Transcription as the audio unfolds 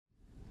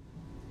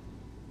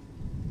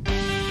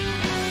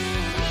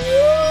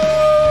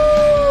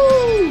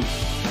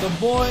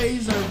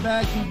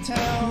back in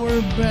town.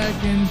 We're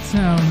back in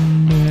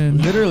town, man.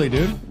 Literally,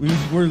 dude.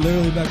 We're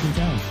literally back in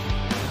town.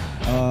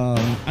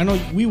 I know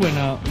we went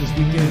out this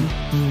weekend.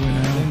 We went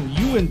out. And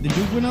you went. Did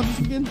you went out this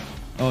weekend?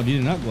 Oh, you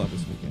did not go out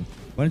this weekend.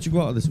 Why didn't you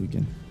go out this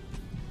weekend?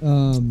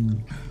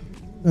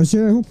 Oh,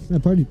 sure. I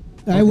partied.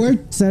 I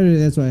worked Saturday.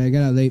 That's why I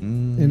got out late,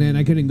 and then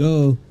I couldn't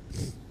go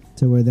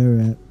to where they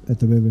were at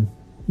the river.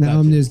 Now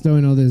I'm just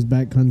throwing all this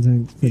back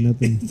content for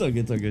nothing. It's all good.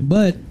 It's all good.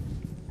 But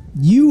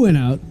you went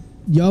out.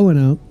 Y'all went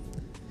out.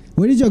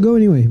 Where did y'all go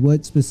anyway?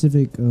 What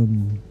specific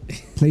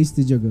place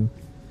did y'all go?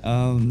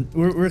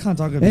 We're kind of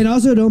talking about. And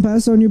also, don't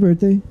pass on your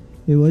birthday.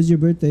 It was your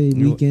birthday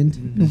weekend.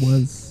 It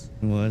was.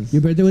 It was.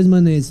 Your birthday was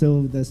Monday,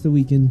 so that's the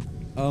weekend.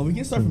 We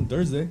can start from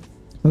Thursday.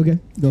 Okay,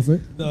 go for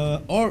it.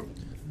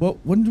 Well,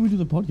 when do we do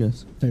the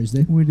podcast?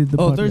 Thursday. We did the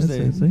podcast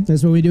Thursday.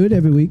 That's when we do it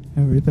every week.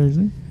 Every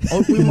Thursday.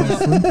 Oh, we went out.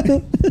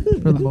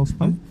 For the most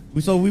part.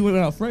 So we went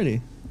out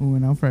Friday. We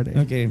went out Friday.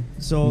 Okay,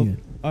 so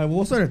Yeah.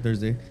 we'll start at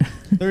Thursday.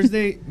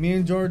 Thursday, me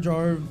and Jar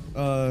Jar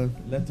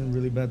left in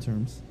really bad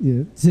terms.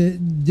 Yeah. So,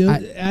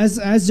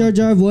 ask Jar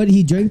Jar what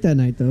he drank that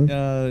night,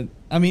 though.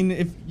 I mean,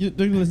 if they're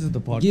gonna listen to the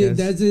podcast, Yeah,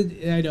 that's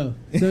it. I know.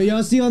 So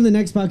y'all see on the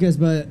next podcast,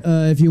 but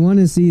if you want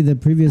to see the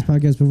previous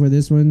podcast before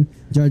this one,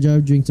 Jar Jar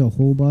drinks a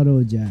whole bottle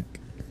of Jack,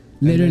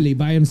 literally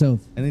by himself.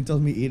 and he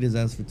tells me eat his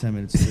ass for 10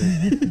 minutes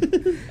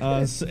straight.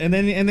 And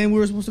then we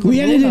were supposed to go. We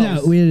to edited it Roadhouse.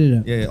 out. We edited it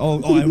out. Yeah.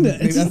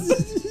 Yeah.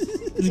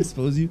 I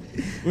expose you.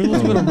 We were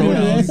supposed to go to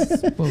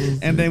Roadhouse,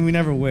 and then we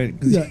never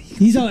went Yeah,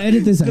 he's all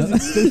edit this out.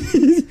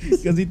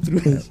 because he threw.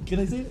 Can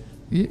I say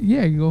it?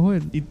 Yeah, you go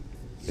ahead.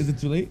 Is it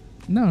too late?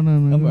 No.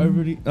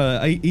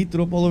 He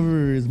threw up all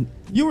over his.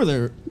 You were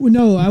there. Well,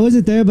 no, I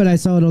wasn't there, but I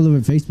saw it all over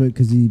Facebook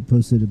because he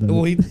posted about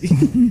Well, it.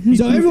 he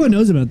So everyone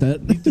knows about that.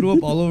 He threw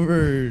up all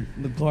over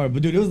the car,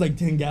 but dude, it was like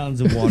 10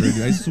 gallons of water,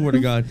 dude. I swear to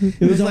God, it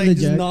was was all like the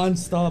just Jack.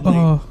 non-stop.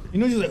 Like, you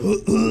know, just like,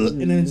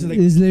 and then it's just like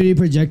It's literally a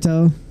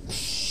projectile.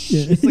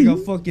 Yeah. it's like a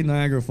fucking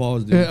Niagara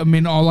Falls, dude. I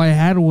mean, all I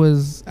had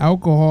was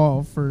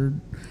alcohol for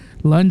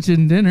lunch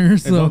and dinner.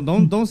 So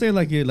And don't say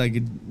like it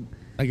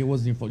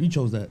wasn't your fault. You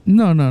chose that.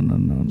 No.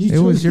 It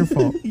was your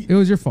fault. It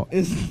was your fault.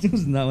 It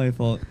was not my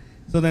fault.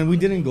 So then we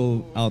didn't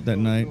go out that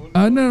night.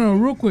 No.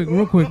 Real quick.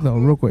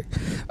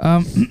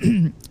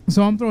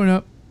 So I'm throwing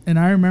up, and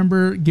I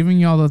remember giving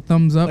y'all the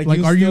thumbs up. Like, Like,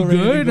 you are you still ready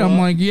to good? go I'm out?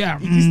 like, yeah,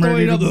 He's I'm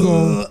ready throwing to up.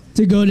 go.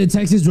 To go to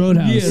Texas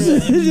Roadhouse.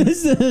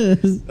 Yes.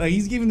 Like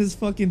he's giving this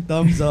fucking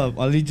thumbs up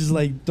while he's just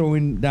like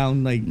throwing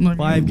down like Like,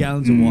 5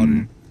 gallons of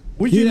water.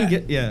 Where'd you Dude, even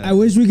get? Yeah. I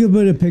wish we could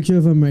put a picture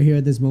of him right here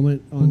at this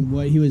moment on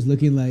what he was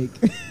looking like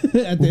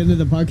at the end of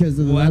the podcast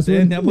of the Well, at last the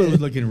one. end, that boy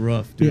was looking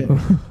rough, dude.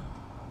 Yeah.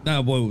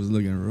 That boy was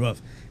looking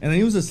rough. And then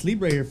he was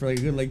asleep right here for like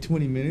a good like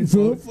 20 minutes.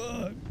 Bro,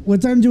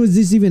 what time was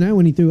this even at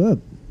when he threw up?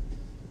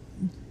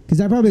 Because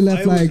I probably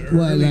left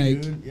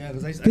Yeah,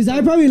 because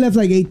I probably left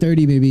like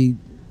 8:30 maybe.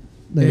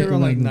 They were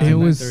like 9, It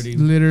was 9:30.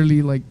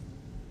 literally like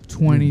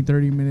 20,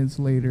 30 minutes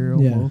later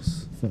Yeah.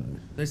 almost. Fuck.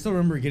 I still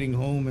remember getting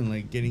home and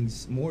like getting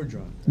more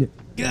drunk. Yeah.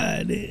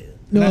 God damn.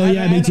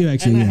 No, me too.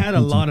 Actually, And I yeah, had a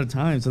me too. lot of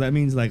time, so that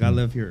means like I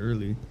left here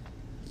early.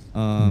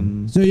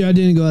 So y'all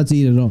didn't go out to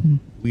eat at all.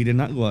 We did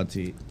not go out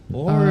to eat.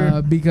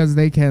 Or Because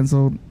they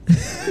canceled.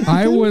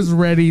 I was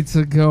ready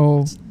to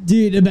go.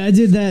 Dude,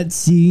 imagine that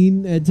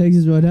scene at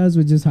Texas Roadhouse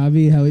with just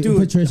Javi, how he, Dude,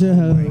 Patricia, oh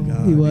how my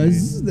God, he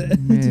was.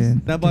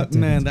 Man.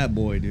 that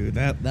boy, dude,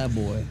 that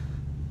boy.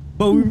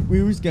 But we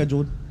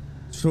rescheduled.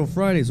 So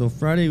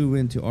Friday we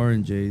went to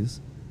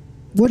R&J's.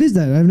 What is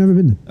that? I've never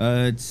been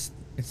there. It's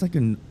like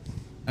an.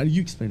 How do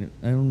you explain it?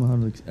 I don't know how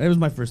to. It was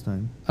my first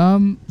time.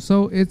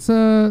 So it's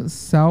a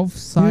South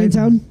Side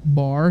Koreatown?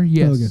 bar.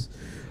 Yes.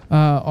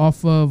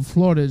 Off of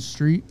Florida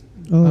Street.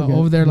 Oh, okay.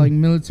 Over there, like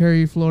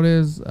Military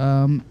Florida's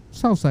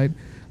South Side.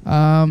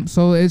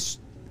 So it's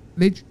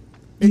they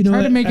You know try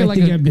to what? make it I like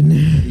think I've been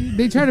there.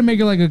 they try to make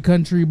it like a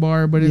country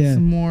bar, but Yeah. it's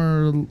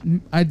more,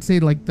 I'd say,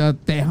 like the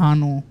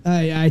Tejano.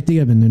 I think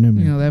I've been there. Never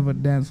mind. You know, they have a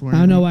dance floor. I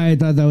don't know why I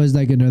thought that was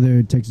like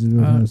another Texas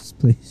Roadhouse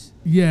place.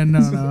 Yeah,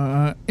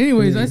 no.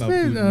 Anyways, I About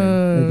spent food,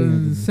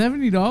 man.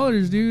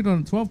 $70, dude, on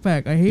a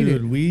 12-pack. I hate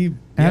Dude, it. we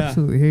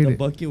Absolutely hate the it.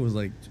 bucket was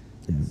like,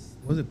 Yeah.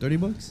 was it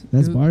 $30?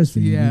 That's bars for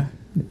you. Yeah.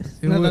 man.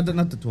 It Not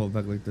was- the 12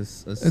 pack, like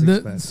this a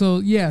 6-pack. So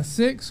yeah,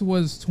 6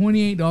 was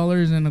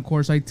 $28, and of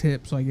course I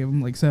tipped, so I gave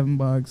him like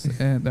 $7,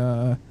 and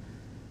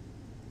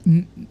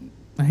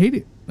I hate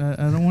it. I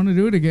don't want to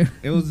do it again.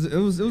 It was a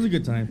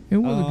good time. It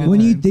was a good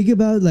When you time. think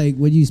about like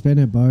what you spend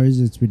at bars,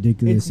 it's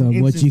ridiculous It's- on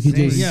what it's you could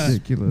insane. just Yeah.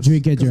 Ridiculous.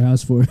 drink at your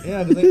house for.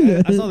 Yeah,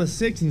 because I saw the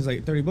 6 and he's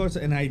like $30,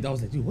 and I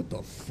was like, dude, what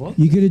the fuck?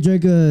 You could have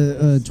drank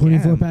a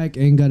 24 pack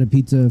and got a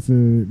pizza for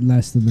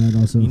less than that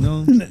also. You know.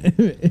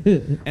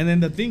 And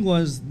then the thing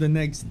was, the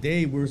next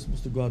day we were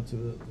supposed to go out to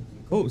the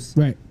coast.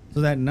 Right.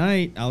 So that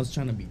night I was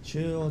trying to be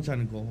chill,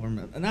 trying to go home,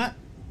 not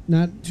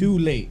Not too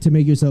late. to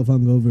make yourself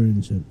hungover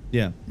and shit.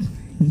 Yeah.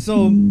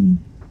 So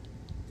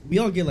we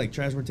all get like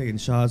trash. We're taking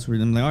shots. We're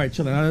like, all right,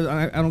 chilling.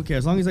 I don't care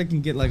as long as I can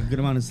get like a good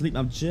amount of sleep.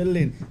 I'm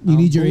chilling. You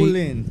need your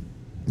cooling.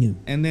 Yeah.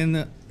 And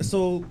then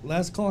so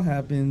last call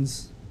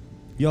happens.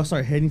 y'all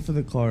start heading for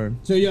the car.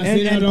 So y'all And-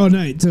 stayed out and- all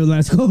night till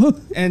last call.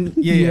 And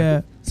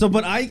yeah. So,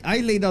 but I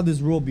laid out this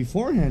rule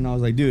beforehand. I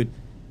was like, dude,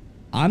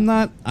 I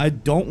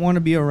don't want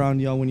to be around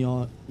y'all when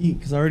y'all eat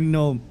because I already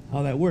know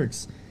how that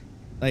works.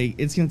 Like,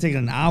 it's going to take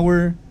an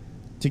hour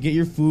to get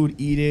your food,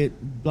 eat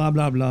it, blah,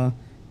 blah, blah.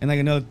 And like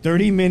another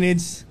 30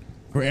 minutes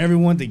for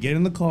everyone to get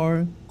in the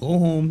car, go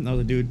home. I was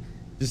like, dude,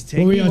 just take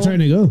Where were me y'all home. trying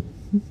to go?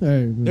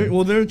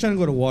 They're trying to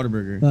go to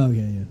Whataburger. Oh, okay,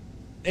 yeah.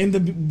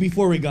 And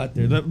before we got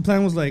there, the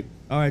plan was like,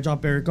 all right,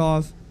 drop Eric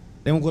off.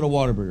 Then we'll go to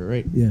Whataburger,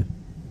 right? Yeah.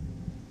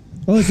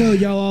 Oh, so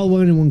y'all all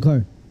went in one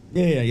car?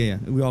 Yeah.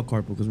 We all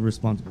carpool because we're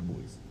responsible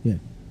boys. Yeah.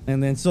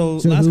 And then so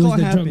So last who call was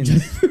the happened.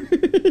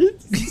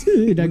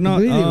 You're not No,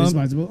 completely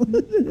responsible.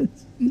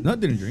 No,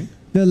 didn't drink.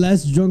 The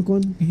last drunk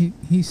one?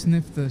 He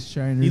sniffed the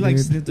shiner. He like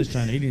dude. sniffed the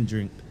shiner. He didn't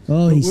drink.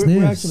 Oh, he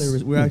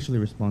sniffs. We're actually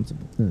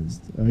responsible.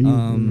 Are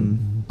you?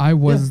 I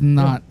was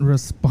not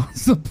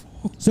responsible.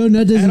 So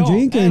Nut At doesn't all,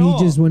 drink, at and all.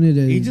 he just wanted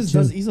to. He just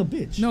chill. does. He's a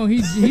bitch. No,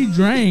 he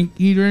drank.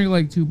 He drank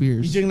like 2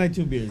 beers. He drank like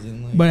 2 beers.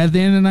 And like, But at the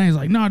end of the night, he's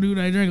like, "No, dude,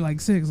 I drank like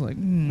 6." Like,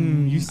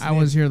 I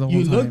was here the whole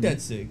you time. You looked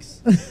at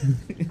 6.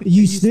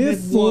 You sniff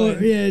sniffed 4.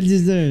 one. Yeah,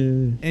 just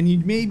And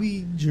you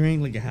maybe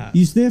drank like a half.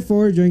 you sniff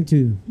 4, drink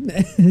 2.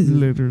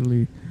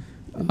 Literally.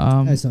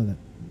 I saw that.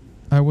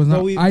 I was So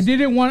not. we- I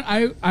didn't want.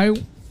 I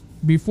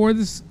before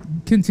this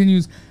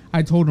continues,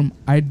 I told him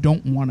I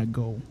don't want to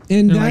go.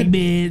 And They're that, like,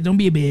 "Bitch, don't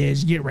be a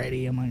bitch. Get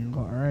ready." I'm like,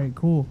 "All right,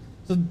 cool."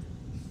 So,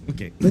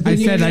 okay. but I then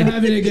said you're I-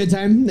 having a good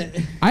time.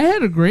 I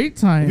had a great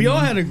time. We all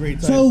had a great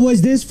time. So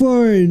was this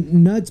for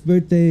Nut's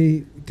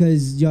birthday?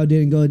 Because y'all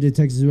didn't go to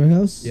Texas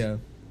Warehouse. yeah.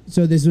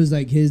 So this was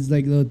like his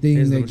like little thing.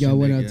 His Like little y'all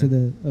went out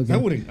shindig, to the.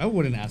 Okay. I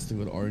wouldn't ask to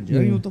go to Orange. I Yeah.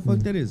 don't know what the fuck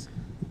that is.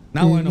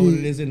 Now I know what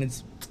it is, and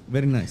it's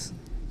very nice.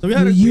 So we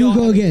had we You all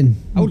go had a- again.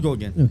 I would go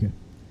again. Okay.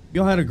 We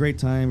all had a great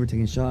time. We're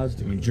taking shots,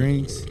 taking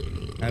drinks,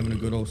 having a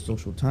good old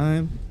social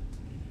time.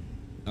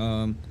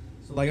 So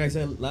like I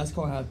said, last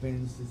call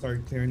happens. They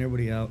start clearing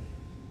everybody out,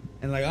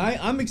 and like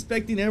I'm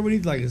expecting everybody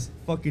to,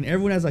 like,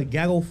 everyone has a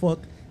gaggle fuck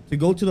to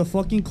go to the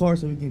fucking car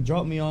so we can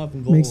drop me off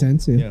and go. Makes home.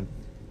 sense, yeah.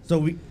 So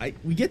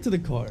we get to the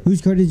car,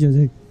 Whose car did you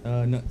take?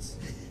 nuts,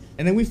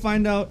 and then we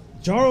find out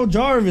Jaro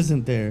Jarv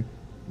isn't there.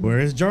 Where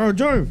is Jaro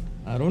Jarv?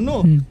 I don't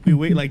know. We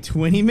wait like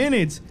 20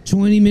 minutes.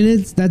 20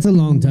 minutes? That's a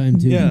long time,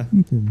 too. Yeah.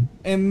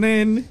 And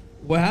then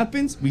what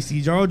happens? We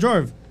see Jaro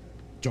Jarv.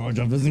 Jaro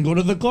Jarv doesn't go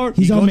to the car.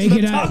 He's He all goes to the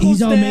making out. taco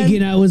He's all stand.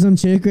 making out with some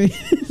chick, right?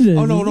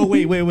 Oh no,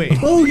 wait.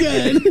 Oh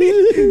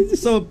god.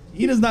 So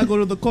he does not go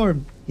to the car.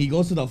 He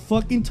goes to the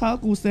fucking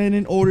taco stand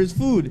and orders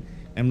food.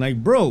 I'm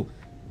like, bro,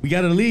 we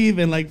gotta leave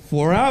in like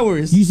 4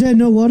 hours. You said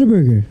no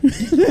Whataburger.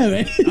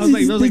 I was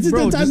like, this is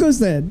bro, the taco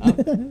stand.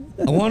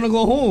 I want to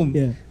go home.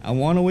 Yeah. I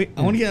want to wait.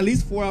 I want to get at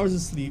least 4 hours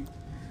of sleep.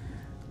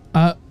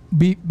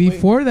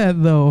 Before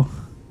that though,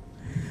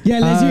 Yeah,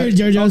 let's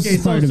hear JoJo's Okay,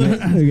 part of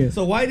it. Okay.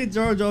 so why did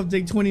Jaro Jarv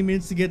take 20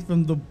 minutes to get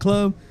from the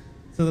club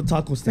to the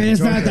taco stand? And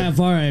it's Jaro not Jarv- that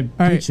far. I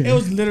right. picture. It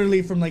was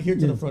literally from like here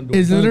to the front door.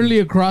 it's literally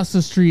across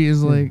the street.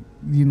 Is like,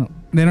 you know,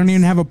 they don't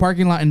even have a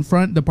parking lot in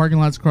front. The parking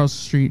lot's across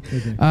the street.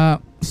 Okay.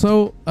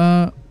 So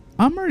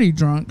I'm already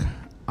drunk.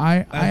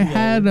 I As you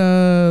had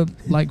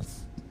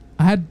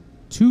I had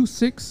 2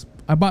 6.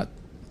 I bought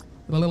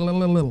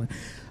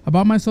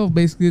myself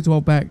basically a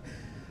 12 pack.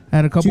 I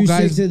had a couple 2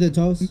 guys. 6 of the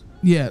toast.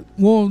 Yeah.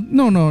 Well,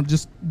 no,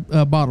 just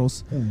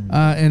bottles. Oh.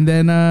 And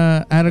then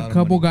I had Lot a of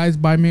couple money. guys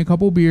buy me a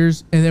couple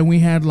beers, and then we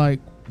had like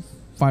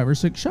 5 or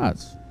 6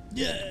 shots.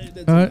 Yeah.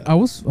 That's I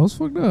was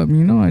fucked up.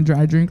 You know,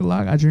 I drink a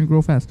lot. I drink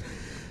real fast.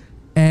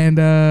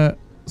 And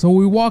so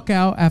we walk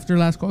out after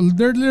last call.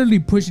 They're literally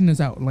pushing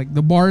us out. Like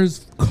the bar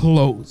is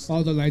closed.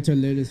 All the lights are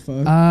lit as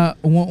fuck.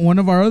 One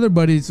of our other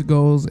buddies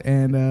goes,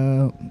 and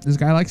this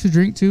guy likes to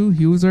drink too.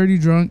 He was already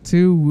drunk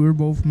too. We were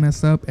both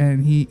messed up,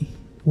 and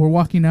we're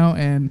walking out,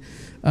 and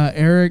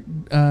Eric,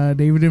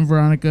 David, and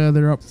Veronica,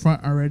 they're up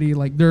front already.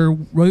 Like they're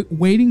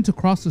waiting to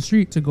cross the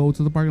street to go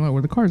to the parking lot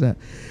where the car's at.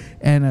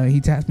 And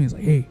he taps me. He's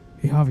like, "Hey,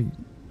 Javi,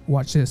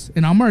 watch this."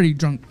 And I'm already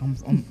drunk.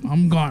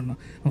 I'm gone.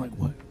 I'm like,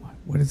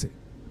 what is it?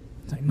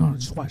 He's like, no,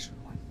 just watch.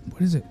 I'm like,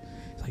 what is it?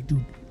 He's like,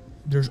 dude,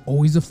 there's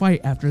always a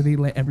fight after they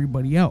let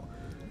everybody out.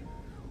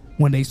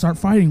 When they start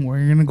fighting, where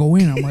you're gonna go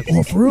in? I'm like,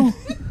 oh, for real?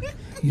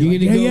 He's You're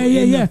like, gonna go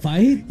in yeah. the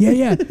fight?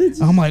 Yeah.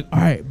 I'm like, all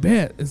right,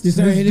 bet. Let's You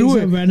start hitting do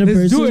it. some random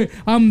Let's do person? it.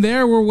 I'm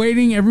there. We're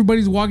waiting.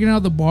 Everybody's walking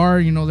out the bar.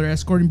 You know, they're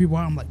escorting people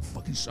out. I'm like,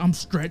 fucking, I'm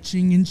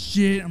stretching and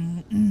shit.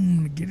 I'm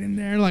gonna get in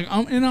there. Like,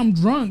 I'm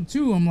drunk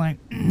too. I'm like,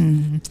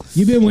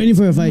 You've been waiting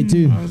for a fight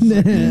too.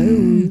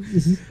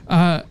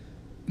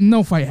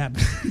 no fight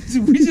happened.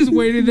 We just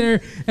waited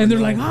there, and they're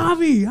like,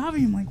 Javi.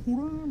 I'm like, hold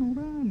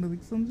on.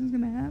 Like, something's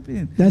gonna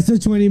happen. That's the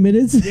 20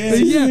 minutes.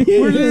 Yeah,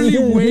 we're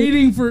literally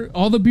waiting for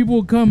all the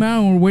people to come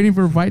out, and we're waiting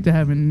for a fight to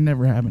happen. It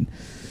never happened.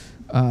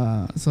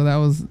 So that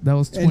was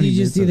 20 And you just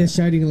minutes see of the that.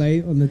 shining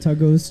light on the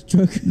tacos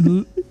truck.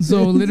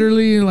 So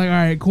literally, like, all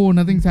right, cool,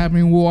 nothing's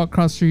happening. We'll walk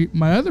across the street.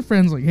 My other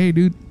friend's like, hey,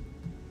 dude,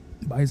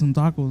 buy some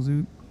tacos,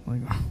 dude.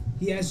 Like,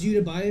 He asked you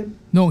to buy him?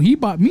 No, he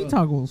bought me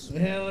tacos.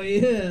 Hell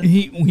yeah.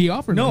 He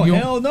offered. No, me.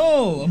 hell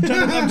no. I'm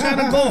trying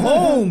to go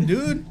home,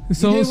 dude.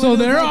 So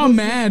they're all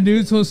mad,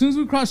 dude. So as soon as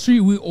we cross the street,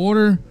 we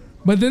order.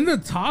 But then the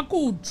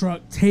taco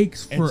truck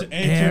takes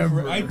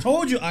forever. I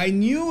told you, I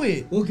knew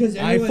it. Well, because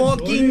I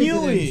fucking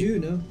knew it. Too,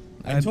 no?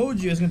 I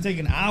told you it's gonna take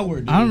an hour,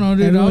 dude. I don't know,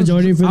 dude. Everyone's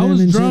ordering for I them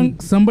was and drunk.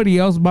 shit. Somebody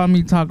else bought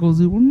me tacos.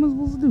 Dude. What am I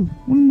supposed to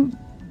do?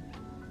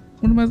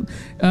 What am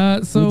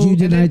I? So Would you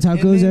deny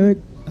tacos, Eric?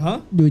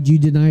 Huh? Would you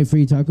deny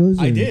free tacos?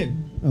 I or- did.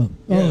 Oh,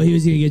 Yeah. he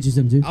was gonna get you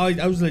some too.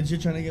 I was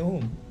legit trying to get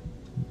home.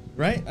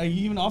 Right?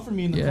 You even offered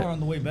me in the Yeah. car on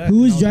the way back. Who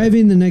and was I like,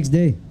 driving the next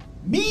day?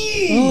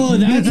 me! Oh,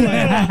 that's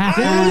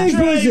why. I was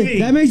driving.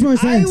 That makes more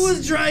sense. I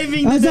was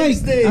driving I was the like,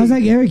 next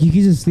day. Eric, you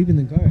could just sleep in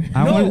the car.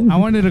 I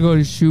wanted to go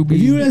to Shuby.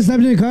 If you would have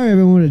slept in the car,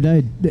 everyone would have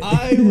died.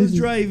 I was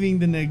driving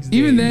the next day.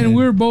 Even then, man.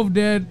 we were both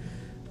dead.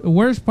 The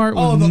worst part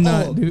was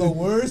dude. The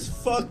worst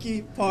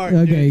fucking part.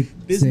 Okay,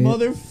 Dude. This say it.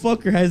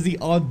 motherfucker has the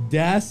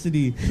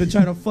audacity to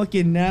try to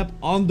fucking nap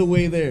on the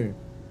way there.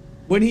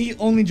 When he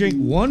only drank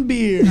one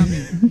beer.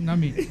 Not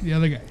me. The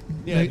other guy.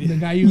 Yeah, the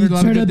guy you You heard a lot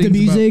of turn good up the things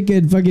music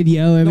and fucking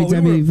yell every No, we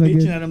time were he fucking.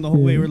 bitching at him the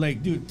whole way. Yeah. We're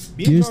like, dude,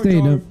 be in You're charge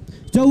staying up. of.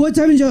 So what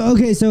time did y'all?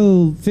 Okay,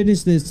 so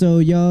finish this. So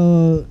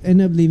y'all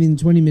end up leaving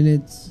 20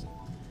 minutes.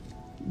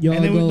 Y'all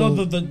And then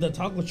go. the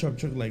taco truck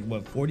took like,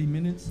 what, 40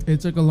 minutes? About. It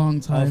took a long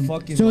time.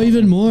 Fucking So long.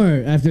 even more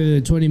after the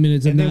 20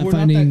 minutes of And then not we're not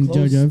finding that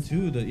close JoJo.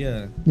 to the,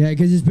 yeah. Yeah,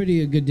 because it's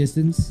pretty a good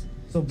distance.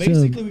 So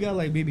basically, we got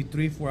like maybe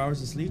 3-4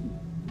 hours of sleep.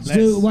 So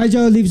Less. why'd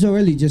y'all leave so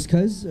early? Just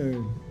cause,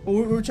 or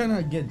Well, we're trying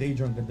to get day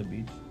drunk at the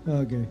beach. oh,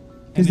 okay? And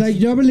Because like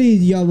it's- normally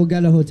y'all will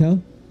got a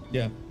hotel.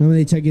 Yeah.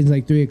 Normally check-in's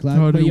like 3 o'clock,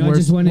 Oh, but dude, y'all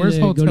just wanted worst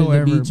to go to hotel the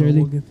ever, beach but early.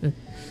 we'll get there.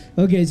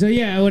 Okay, so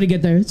yeah, I want to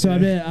get there. So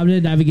I'm gonna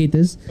navigate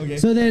this. Okay.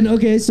 So then,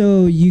 okay,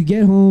 so you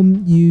get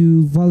home,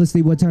 you fall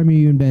asleep. What time are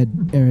you in bed,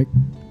 Eric?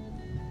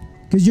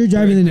 Because you're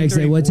driving the next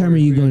day. What time are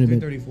you going to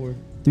bed? 3:34.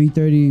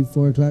 3:30,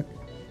 4 o'clock,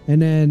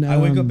 and then I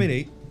wake up at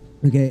 8.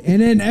 Okay,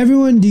 and then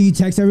everyone. Do you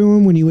text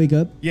everyone when you wake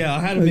up? Yeah, I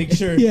had to make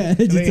sure. Yeah, I'm like,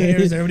 just hey,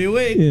 say- is everybody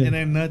awake? Yeah. And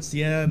then Nuts,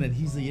 yeah. And then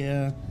he's like,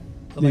 yeah.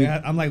 So like,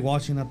 Yeah. I'm like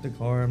washing up the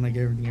car. I'm like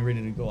everything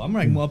ready to go. I'm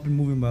like up and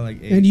moving by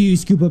like 8. And you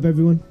scoop up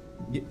everyone.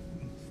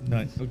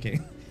 Nuts. Okay.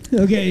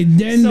 Okay,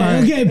 then Sorry.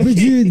 okay, but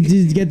you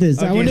just get this.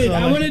 I Okay, want to. so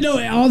I like- want to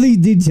know all these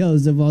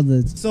details of all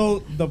this.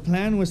 So the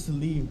plan was to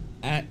leave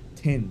at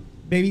 10.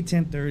 Maybe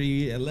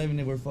 10:30, 11.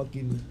 And we're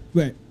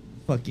Right.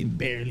 fucking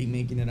barely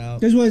making it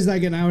out. This was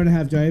like an hour and a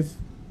half drive,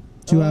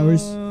 2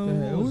 hours.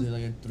 What was it,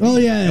 like a 3? Oh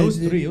yeah, It was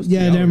 3. It was 3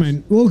 yeah. Never hours.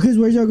 mind. Well, because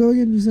where'd y'all go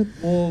again? You said.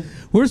 Well,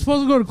 We're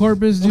supposed to go to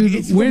Corpus, dude.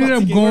 Okay, so we we're ended about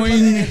up to get- we're going about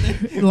to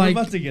get there. We're like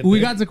about to get we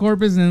there. got to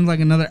Corpus and then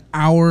like another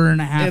hour and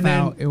a half And then-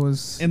 out. It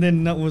was. and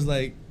then Nut was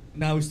like,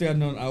 now we still got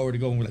another hour to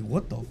go. And we're like,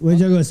 what the fuck? Where'd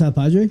y'all go? South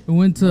Padre. We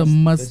went to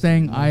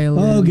Mustang Oh,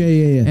 Island. Oh, okay,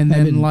 yeah, yeah. And I've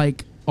then been-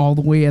 like all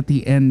the way at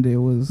the end, it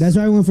was. That's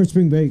why I went for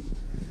spring break.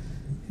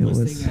 it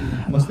was.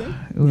 Mustang?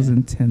 It was Yeah.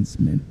 intense,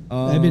 man.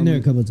 I've been there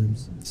a couple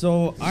times.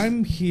 So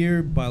I'm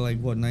here by like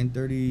what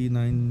 9:30,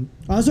 9.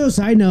 Also,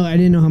 side note, I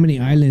didn't know how many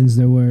islands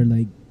there were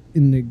like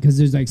in the because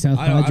there's like South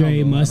I don't Padre, know.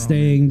 I don't know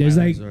Mustang. There's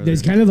like islands are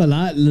there's there. kind of a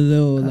lot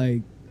though.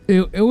 Like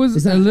It was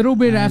It's a not little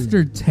bit island.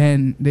 after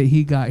 10 that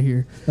he got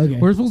here. okay,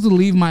 We're supposed to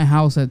leave my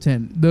house at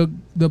 10.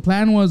 The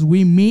plan was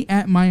we meet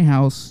at my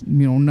house,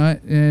 you know,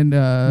 Nut and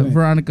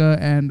Veronica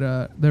and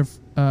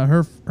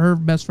her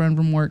best friend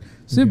from work,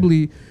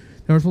 Sibley.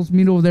 They were supposed to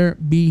meet over there,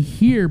 be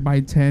here by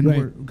 10. Right.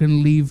 We're going to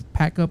leave,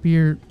 pack up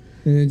here,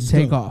 and then just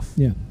take go. off.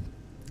 Yeah.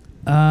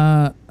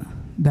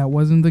 That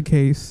wasn't the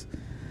case.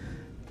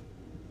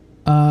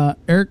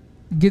 Eric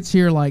gets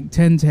here like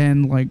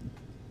 10:10, like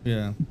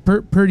Yeah.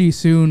 pretty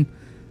soon.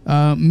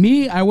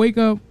 Me, I wake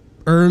up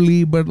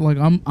early, but like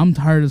I'm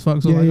tired as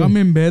fuck. So Yeah, like yeah. I'm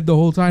in bed the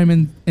whole time,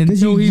 and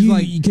until he's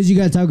like, because you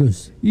got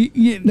tacos.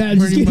 yeah, Nah, I'm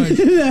just pretty much.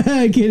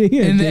 kidding.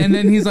 Kidding. And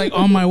then he's like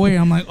on my way.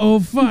 I'm like, oh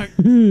fuck,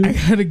 I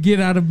gotta get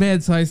out of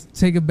bed. So I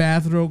take a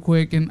bath real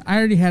quick, and I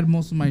already had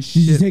most of my Did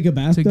you shit take a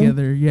bath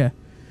together. Yeah.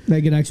 though?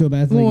 Like an actual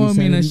bath? Well, like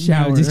I you mean, a said?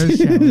 shower, No, just a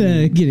kidding. shower.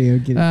 I'm kidding.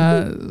 I'm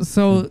kidding.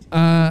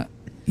 So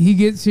he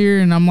gets here,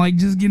 and I'm like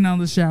just getting out of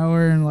the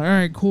shower, and like, all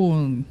right, cool,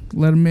 and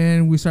let him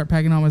in. We start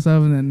packing all my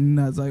stuff, and then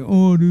Nut's like,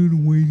 oh, dude,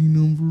 I'm waiting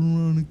on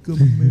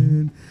Veronica,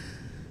 man.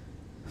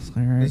 It's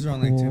like, all right, It's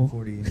around cool.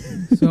 like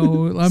 10:40.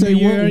 So I So mean,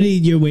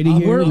 you're waiting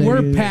here. we're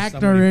like, packed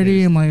somebody already.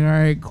 pissed. I'm like, all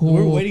right, cool.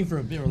 We're waiting for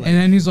a bit. We're like, And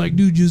then he's like,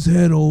 dude, just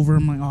head over.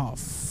 I'm like, oh,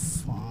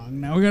 fuck.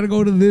 Now we got to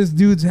go to this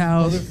dude's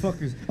house.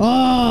 motherfuckers.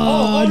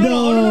 Oh,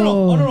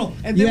 no.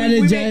 And You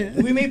then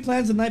had we made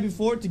plans the night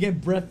before to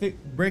get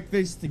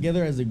breakfast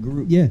together as a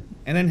group. Yeah.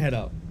 And then head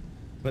out.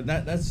 But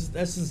that's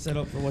just set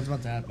up for what's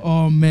about to happen.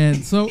 Oh,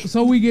 man.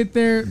 So we get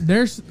there.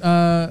 There's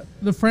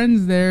the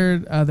friends there.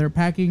 They're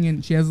packing,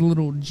 and she has a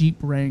little Jeep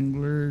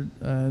Wrangler.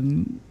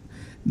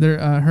 They're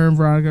her and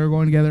Veronica are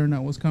going together, and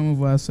that was coming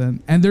with us.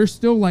 And they're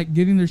still, like,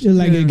 getting their shit You're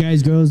like together.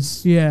 guys,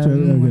 girls. Yeah. So,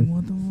 and I'm okay. like,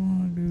 what the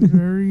fuck, dude?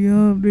 hurry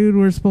up, dude.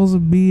 We're supposed to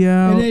be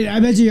out. And then I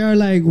bet you are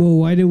like, well,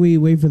 why did we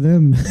wait for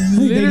them?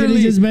 They could have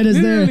just met us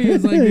there.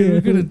 It's like,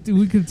 dude,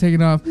 we could have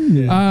taken off.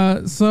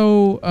 Yeah.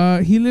 So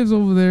he lives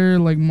over there,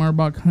 like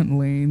Marbach Hunt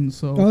Lane.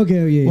 So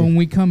Okay, yeah. when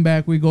we come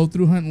back, we go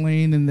through Hunt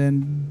Lane and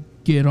then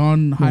get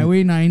on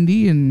Highway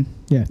 90 and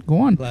go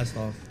on. Blast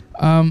off.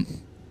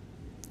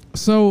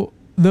 So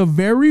the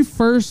very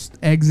first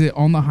exit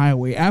on the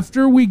highway,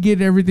 after we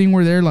get everything,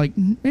 we're there like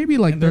maybe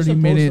like And they're 30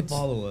 supposed minutes. to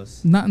follow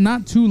us.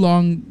 Not too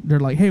long. They're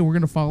like, hey, we're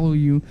gonna follow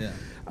you.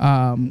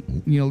 Yeah.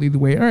 Lead the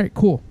way. All right,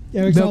 cool.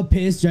 Eric's The- all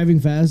pissed, driving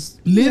fast.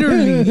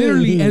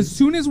 Literally, as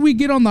soon as we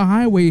get on the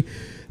highway,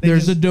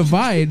 there's a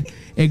divide.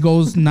 It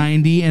goes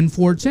 90 and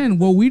 410.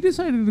 Well, we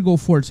decided to go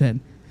 410.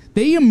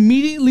 They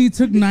immediately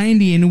took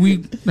 90,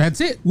 and that's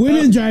it.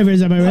 Women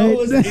drivers, am I right? That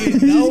was it.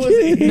 That was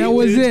it. That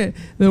was it.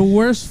 The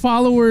worst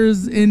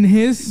followers in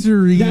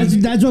history.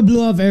 That's what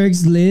blew off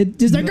Eric's lid.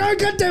 Just like, oh,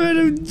 God damn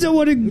it, I don't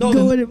want to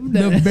go with it.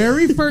 The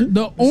very first,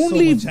 the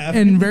only much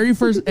happening. and very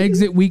first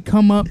exit we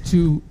come up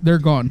to, they're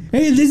gone.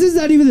 Hey, this is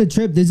not even the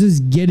trip. This is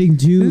getting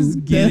to. This is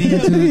getting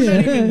to. We're not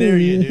even there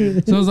yet,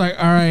 dude. So I was like,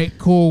 all right,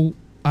 cool.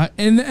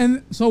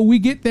 And so we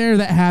get there,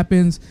 that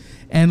happens,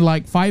 and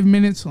like 5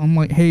 minutes, I'm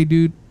like, hey,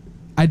 dude,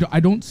 I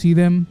don't see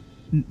them.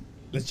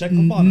 Let's check up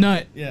on Nut.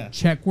 them. Yeah.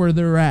 Check where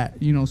they're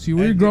at. You know, see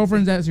where your And-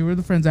 girlfriend's at. See where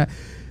the friend's at.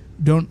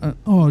 Don't.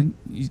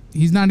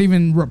 He's not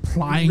even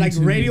replying. Like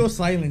to radio me.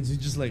 silence. He's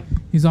just like,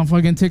 He's on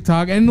fucking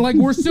TikTok, and like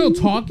we're still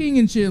talking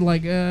and shit.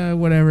 Like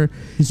whatever.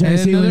 He's trying to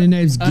And see when another- the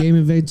next game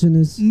invention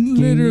is.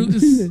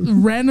 Literally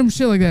random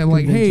shit like that.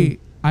 Like, hey,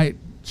 I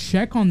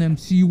check on them,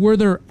 see where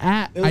they're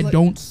at. It was I like-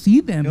 don't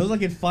see them. it was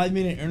like in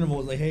 5-minute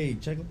intervals. Like, hey,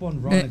 check up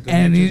on Veronica.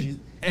 and Make sure she's-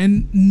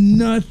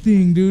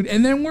 nothing, dude.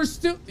 And then we're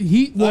still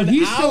he's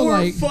still hour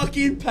like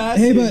fucking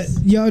passes. Hey, but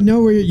y'all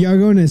know where y'all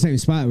going to the same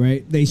spot,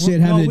 right? They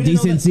should No, have we the didn't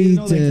know that. We decency didn't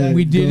know that to. exactly.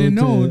 we didn't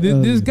go know.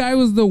 to, This guy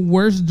was the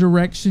worst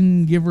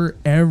direction giver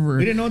ever.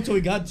 we didn't know until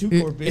we got to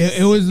Corpus.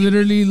 It was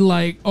literally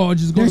like, oh,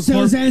 just go They're to still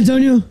in Corpus. San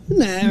Antonio?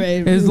 Nah,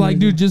 right. It's like,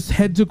 dude, just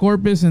head to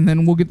Corpus and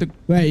then we'll get the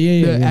Right,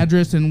 yeah.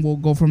 address and we'll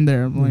go from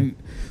there. I'm like,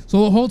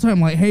 so the whole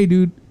time, like, hey,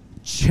 dude,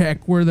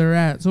 check where they're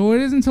at. So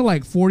it isn't until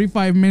like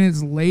 45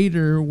 minutes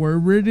later where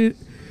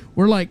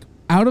we're like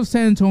out of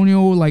San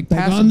Antonio, like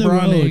past on the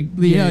Bronick.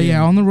 road.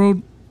 Yeah, on the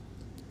road.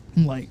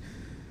 I'm like,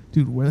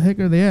 dude, where the heck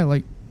are they at?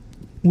 Like,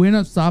 we end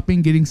up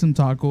stopping, getting some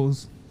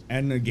tacos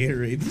and a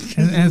Gatorade.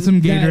 and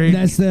some Gatorade.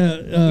 That's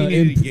the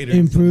We needed Gatorade.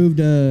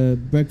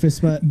 improved breakfast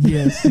spot.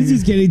 Yes,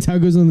 Just getting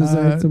tacos on the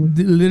side. somewhere.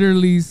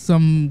 literally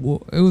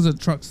it was a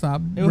truck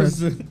stop. It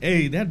was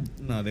hey,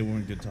 no, they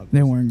weren't good tacos.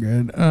 They weren't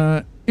good.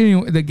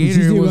 Anyway, the It's Gatorade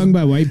usually was run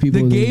by white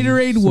people. the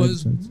Gatorade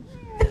was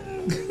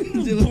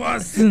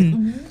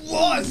bussin'.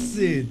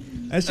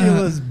 Busted. That shit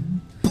was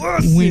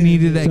busted. We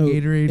needed that So,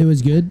 Gatorade. It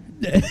was good.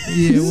 Yeah,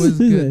 it was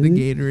good. The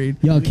Gatorade.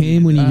 Y'all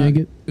came when you drank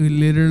it. We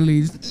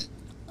literally.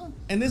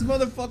 And this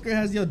motherfucker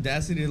has the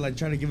audacity to like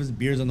try to give us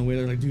beers on the way.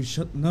 They're like, dude,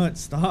 shut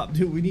nuts, stop,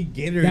 dude. We need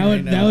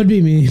Gatorade. That would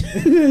be me.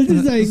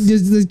 Just like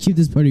just let's keep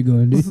this party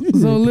going. Dude.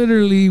 So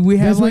literally, we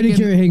have Best way like to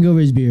cure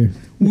hangovers beer.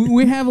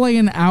 we have like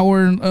an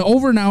hour,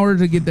 over an hour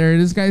to get there.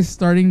 This guy's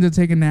starting to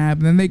take a nap.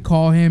 And then they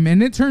call him,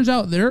 and it turns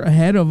out they're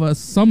ahead of us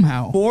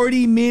somehow.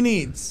 40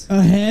 minutes.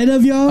 Ahead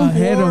of y'all?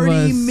 Ahead of 40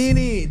 us.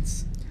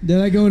 minutes. They're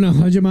like going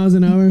 100 miles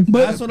an hour.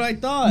 But That's what I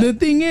thought. the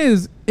thing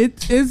is,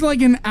 it's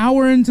like an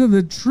hour into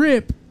the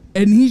trip,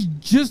 and he's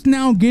just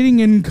now getting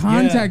in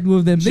contact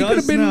with them. They could have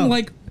just been now.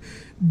 like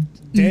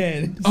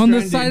Dead. on the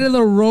Stranded. side of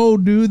the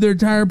road, dude. Their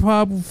tire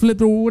pop,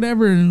 flipped or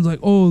whatever, and it's like,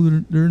 oh,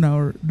 they're an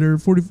hour. They're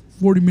 40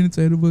 minutes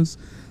ahead of us.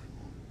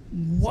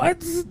 What,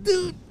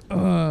 dude?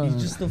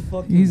 He's just the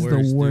fucking He's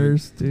worst. the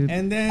worst, dude.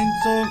 And then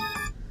so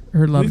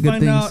Heard a lot we of good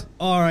find things. out.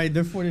 All right,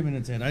 they're 40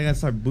 minutes in. I gotta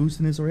start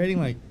boosting this. We're heading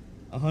like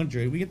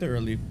 100. We get there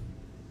early,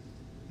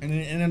 and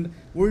then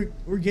we're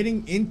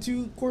getting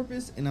into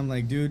Corpus, and I'm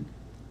like, dude,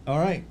 all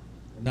right,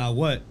 now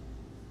what?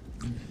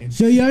 And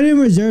So y'all didn't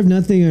reserve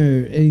nothing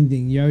or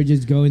anything. Y'all were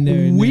just going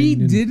there. And We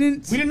then-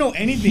 didn't. we didn't know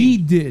anything. He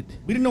did.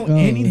 We didn't know Oh.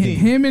 anything.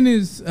 Him and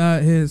his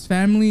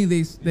family,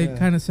 they Yeah.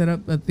 kind of set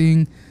up a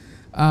thing.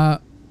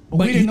 But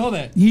we didn't he- know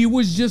that. He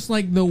was just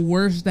like the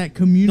worst at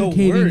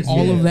communicating worst,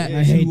 all yeah. of that. Yeah.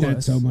 I hate to that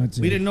us. so much.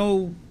 We didn't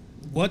know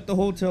what the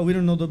hotel. We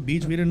didn't know the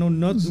beach. We didn't know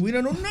nothing. We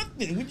didn't know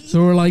nothing. We just,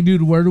 So we're like,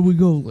 dude, where do we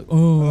go? Like,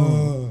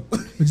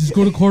 let's just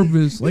go to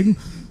Corpus. Like,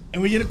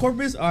 and we get to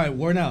Corpus. All right,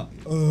 worn out.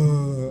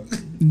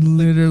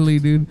 literally,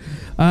 dude.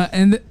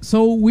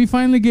 So we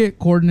finally get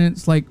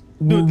coordinates. Like,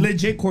 Dude,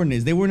 legit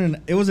coordinates. They weren't.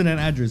 It wasn't an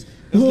address.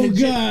 It was Oh, legit,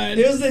 God.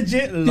 It was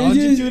legit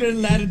longitude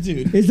and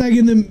latitude. It's like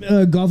in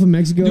the Gulf of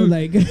Mexico. Dude,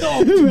 like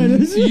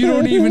you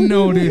don't even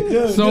know, dude.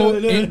 Dude, So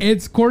dude.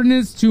 it's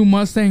coordinates to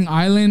Mustang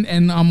Island,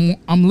 and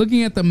I'm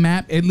looking at the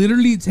map. It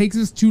literally takes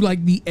us to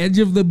like the edge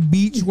of the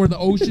beach where the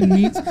ocean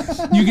meets.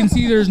 You can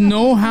see there's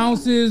no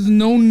houses,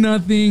 no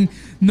nothing,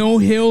 no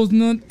hills,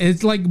 none.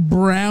 It's like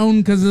brown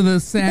because of the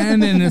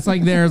sand, and it's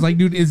like there. It's like,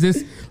 dude, is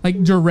this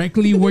like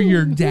directly where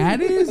your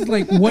dad is?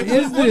 Like, what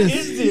is What this?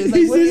 is this?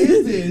 Like, what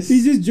is this?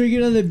 He's just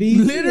drinking on the beach.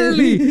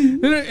 Literally.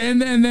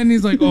 And then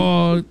he's like,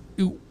 oh,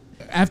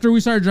 after we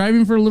started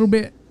driving for a little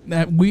bit,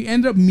 that we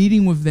end up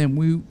meeting with them.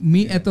 We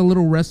meet at the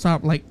little rest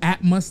stop, like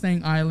at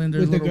Mustang Island.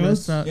 There's With a the little girls?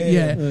 rest stop. Yeah,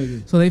 Yeah. yeah.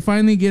 Okay. So they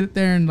finally get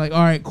there and like, all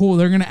right, cool.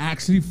 They're gonna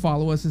actually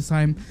follow us this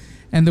time.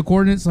 And the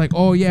coordinates like,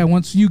 oh yeah,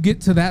 once you get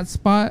to that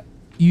spot,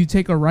 you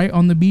take a right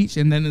on the beach,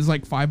 and then it's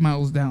like 5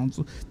 miles down.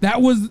 So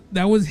that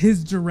was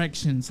his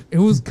directions. It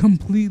was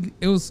completely,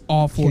 it was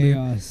awful. dude.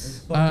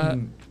 Chaos.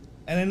 Fucking-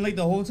 and then like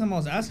the whole time I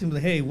was asking him,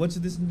 like, hey, what's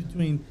the distance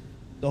between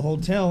the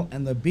hotel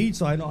and the beach,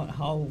 so I know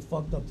how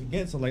fucked up to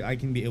get, so like I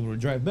can be able to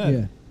drive back.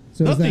 Yeah.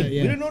 So it's Nothing. not,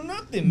 yeah. We didn't know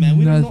nothing, man.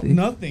 We didn't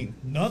know Nothing.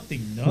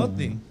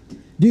 nothing.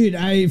 Dude,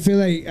 I feel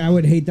like I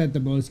would hate that the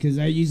most because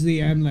I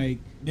usually am like,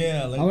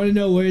 Yeah, like I want to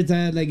know where it's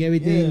at, like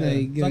everything, yeah,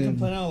 like, so I can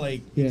plan out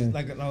like yeah.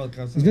 like I was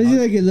saying, especially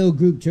like a little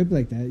group trip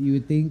like that. You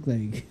would think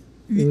like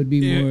it would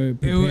be more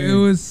It prepared.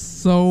 was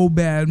so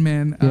bad,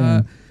 man.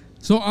 Yeah.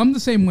 So I'm the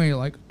same way.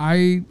 Like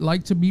I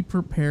like to be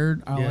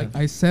prepared. Yeah.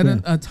 I set Yeah.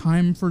 a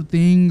time for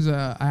things.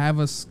 I have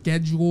a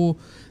schedule.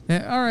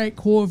 That all right,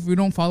 cool. If we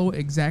don't follow it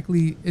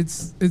exactly,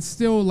 it's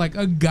still like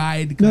a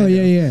guide. No, kind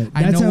yeah, of. yeah.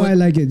 I That's know how what- I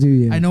like it too.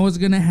 Yeah. I know what's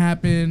gonna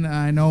happen.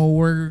 I know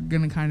we're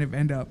gonna kind of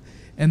end up.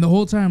 And the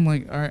whole time,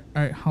 like, all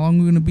right, how long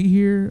are we gonna be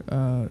here?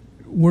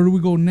 Where do we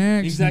go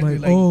next? Exactly,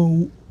 Like, like-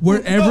 oh,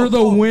 wherever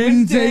the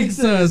wind takes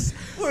us.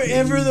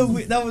 Wherever the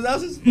wind, that was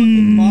his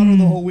fucking motto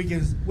the whole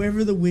weekend. Is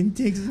wherever the wind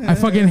takes us. I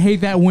fucking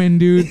hate that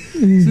wind, dude.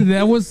 So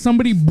that was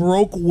somebody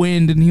broke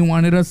wind, and he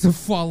wanted us to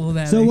follow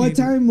that. So I what hate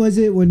it. time was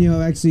it when you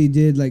actually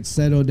did like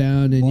settle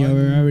down and you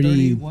were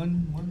already?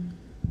 1:31.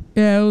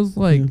 Yeah, it was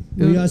like.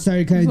 We all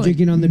started kind it of was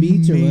drinking like on the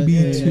beach or what? maybe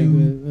Yeah,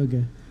 two.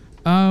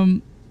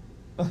 okay.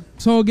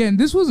 So again,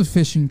 this was a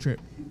fishing trip.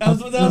 That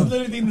was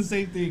literally thinking the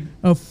same thing.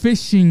 A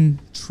fishing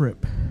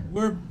trip.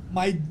 Where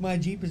my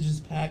Jeep is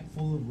just packed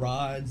full of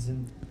rods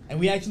and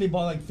we actually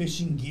bought like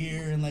fishing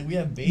gear and like we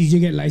have bait. Did you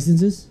get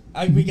licenses?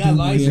 We got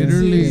licenses.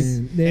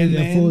 Literally. They had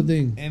the full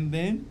thing. And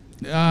then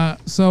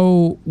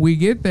So we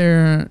get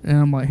there, and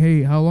I'm like,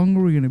 "Hey, how long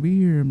are we gonna be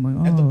here?" I'm like,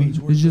 "Oh, at the beach,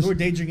 it's just we're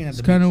day drinking at it's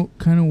the kind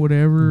beach. of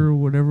whatever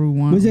we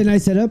want." Was it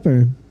nice setup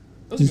or?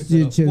 It was just good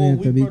you setup. chilling Well,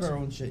 at the we brought beach? our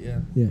own shit,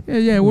 yeah.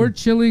 Yeah, we're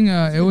chilling.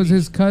 It good was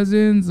his beach.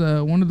 cousins,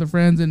 one of the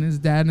friends, and his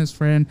dad and his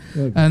friend.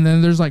 Okay. And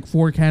then there's like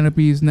 4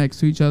 canopies next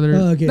to each other.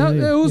 Oh, okay, That-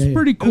 yeah, it was yeah.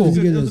 pretty It was, cool.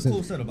 good, Good it was a setup.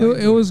 cool setup. I It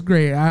enjoyed was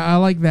great. I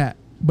like that.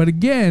 But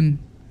again,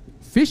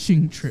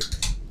 fishing trip.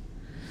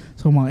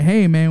 So I'm like,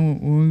 hey man,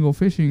 we're gonna go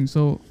fishing.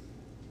 So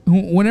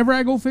whenever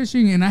I go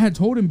fishing, and I had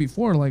told him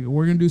before, like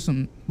we're gonna do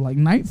some like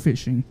night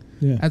fishing.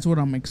 Yeah. That's what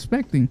I'm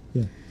expecting.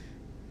 Yeah.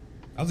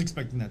 I was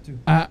expecting that too.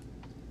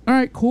 All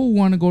right, cool.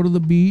 Want to go to the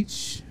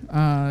beach?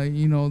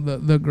 You know,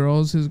 the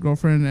girls, his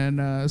girlfriend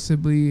and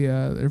Sibley,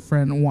 their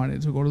friend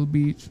wanted to go to the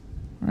beach.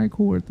 All right,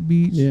 cool. We're at the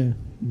beach. Yeah.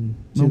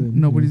 No,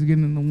 nobody's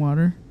getting in the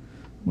water.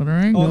 But all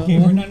right. Okay,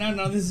 no.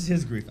 now this is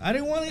his grief. I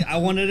didn't want it. I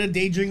wanted a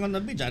day drink on the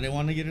beach. I didn't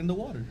want to get in the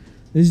water.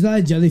 There's a lot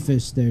of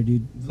jellyfish there,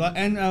 dude.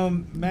 And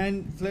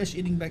man, flesh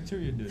eating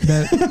bacteria, dude.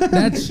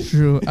 That's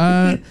true.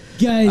 Guys,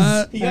 He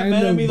got I'm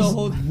mad at me the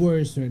whole-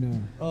 worst right now.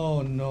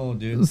 Oh no,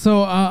 dude.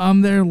 So I'm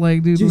there,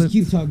 like, dude. Just let's,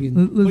 keep talking.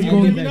 let's But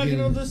go. you're back not in.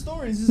 getting all the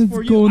stories. This is Let's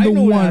for go you. in I the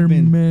know what water,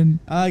 happened. man.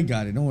 I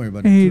got it. Don't worry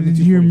about it. Hey, did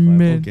you hear 22:45.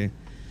 me? Okay.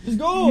 Just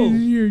go.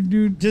 Here,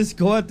 dude. Just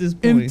go at this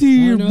point. Empty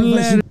your know if I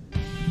bladder.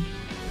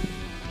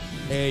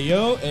 Hey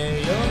yo, hey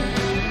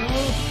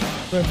yo.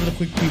 Sorry for the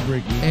quick pee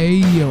break. dude. Hey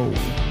yo.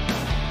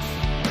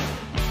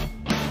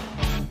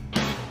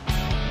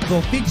 So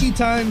Fiji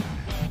time.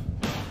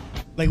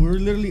 Like we were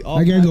literally all.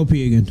 I gotta packed- go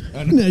pee again.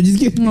 I know. No, just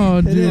kidding.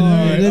 Oh, dude.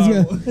 Alright, let's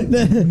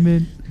go.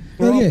 Man.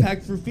 We're Okay. all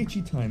packed for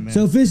Fiji time, man.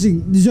 So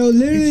fishing. So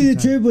literally Fishing the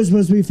time. trip was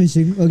supposed to be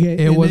fishing. Okay.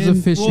 It and was a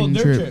then- fishing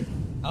their trip.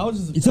 I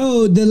was just.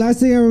 So the last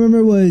thing I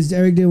remember was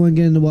Eric didn't want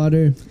to get in the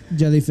water.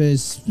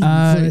 Jellyfish,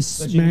 flesh,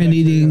 Flesh man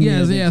eating eating.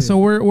 Yeah, so, So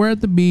we're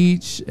at the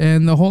beach,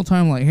 and the whole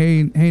time, like,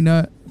 hey,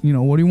 Nut, you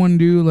know, what do you want to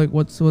do? Like,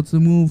 what's the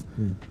move?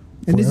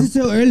 And this is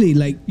still early,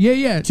 like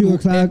Yeah. 2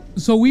 o'clock.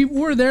 So we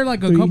were there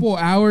like a 3. couple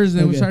hours,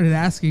 and we Okay. started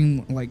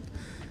asking, like,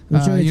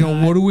 I'm sure it's you know,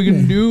 hot. what are we gonna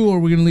Yeah. do? Are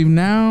we gonna leave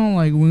now?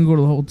 Like, we're gonna go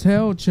to the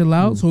hotel, chill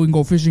out, so we can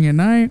go fishing at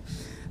night.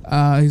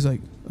 He's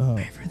like,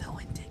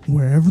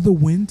 wherever the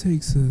wind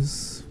takes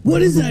us. What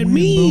does wherever that the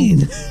wind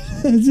mean?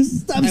 blows. Just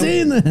stop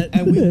saying that.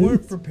 And we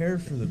weren't prepared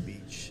for the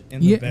beach in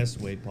the Yeah. best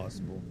way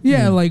possible.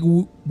 Yeah, like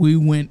we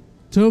went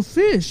to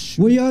fish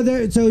Were y'all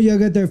there? So y'all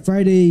got there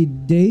Friday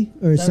day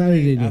or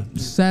Saturday day? after-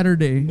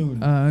 Saturday Noon.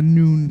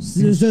 noon.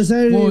 So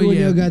Saturday Well, when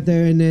yeah. y'all got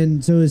there, and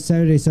then so it was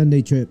Saturday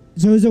Sunday trip.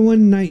 So it was a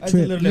one night That's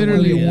trip,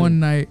 Literally Yeah. one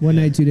night. 1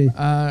 night 2 days.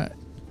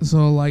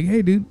 So like,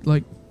 hey, dude,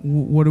 like,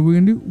 what are we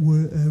gonna do?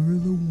 Wherever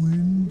the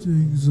wind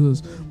takes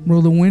us,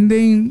 bro. The wind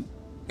ain't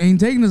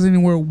taking us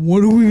anywhere.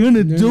 What are we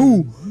gonna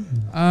do?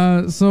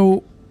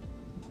 So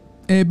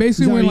it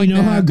basically So went you like know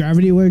that. how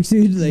gravity works,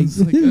 dude. Like, It's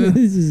like,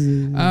 this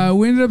is-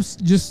 We ended up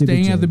just Stupid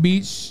staying at joke. the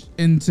beach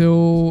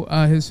until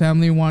his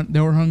family they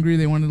were hungry.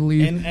 They wanted to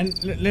leave.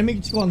 Let me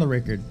just go on the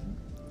record.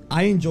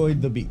 I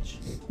enjoyed the beach.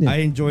 Yeah. I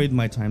enjoyed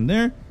my time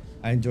there.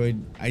 I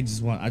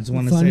just want to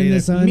Fun say in the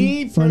that sun,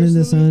 me fun in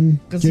the sun,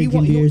 because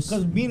drinking beers.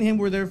 because me and him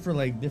were there for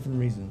like different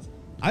reasons.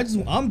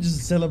 I'm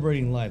just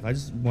celebrating life. I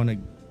just want to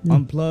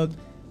unplug,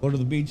 go to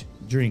the beach,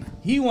 drink.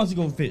 He wants to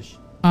go fish.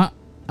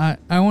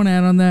 I want to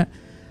add on that.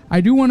 I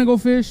do want to go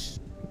fish.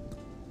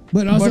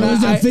 But also, But it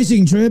was a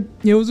fishing trip.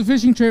 It was a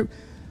fishing trip.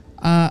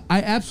 I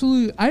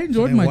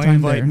enjoyed And my why time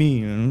invite there. me?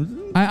 You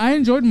know? I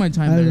enjoyed my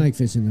time I there. don't like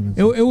fishing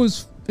that much.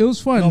 It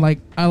was fun. No. Like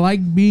I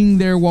liked being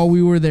there while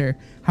we were there.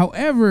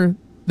 However,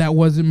 that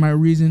wasn't my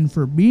reason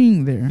for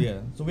being there. Yeah.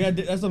 So we had.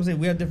 That's what I'm saying.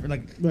 We had different.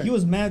 Like Right. he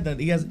was mad that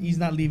he's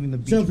not leaving the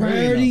beach. So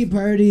early enough.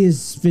 priority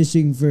is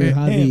fishing for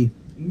hobby. Him.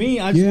 Me,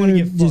 I just want to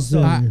You're get just,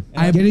 fucked up.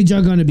 I- getting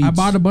drunk on the beach. I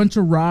bought a bunch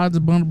of rods, a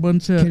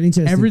bunch of Kenny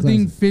Chesney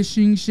everything Classic.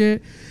 fishing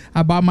shit.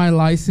 I bought my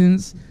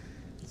license,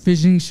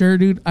 fishing shirt,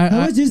 dude. How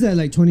much is that?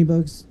 Like $20,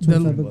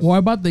 $25? Well,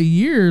 I bought the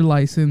year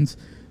license.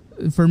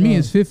 For me, Oh.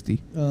 it's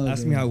 50. Oh,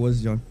 Ask okay. me how it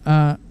was, John.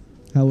 Uh,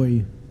 How were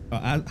you?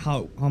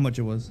 How much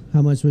it was?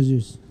 How much was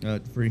yours?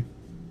 Free.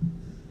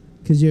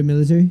 Because you're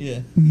military? Yeah.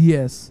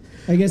 yes.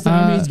 I guess the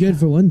army's good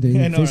for one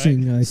thing. I know,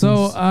 fishing license.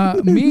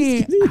 So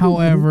me,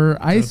 however,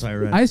 That's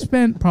ironic. I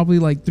spent probably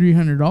like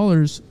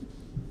 $300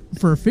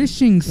 for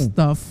fishing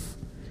stuff.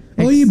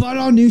 Oh, you bought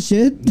all new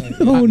shit?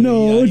 Oh,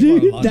 no, Yeah, you bought a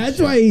dude. lot of That's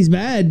shit. why he's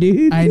mad,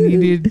 dude. I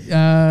needed.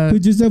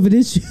 Put yourself in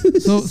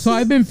issues. So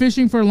I've been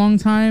fishing for a long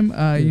time.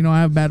 You know,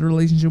 I have a bad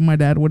relationship with my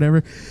dad.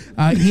 Whatever.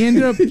 He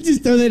ended up.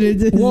 Just throw that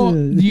into. Well,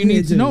 you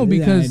need to know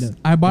because Yeah, know.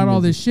 I bought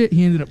all this shit.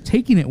 He ended up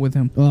taking it with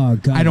him. Oh,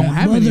 God. I don't that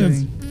have mother-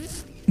 anything.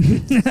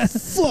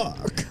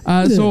 Fuck.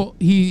 So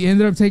he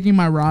ended up taking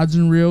my rods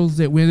and reels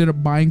that we ended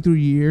up buying through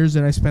years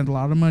that I spent a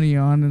lot of money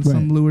on and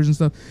some Right. lures and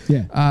stuff.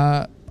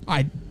 Yeah.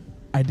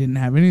 I didn't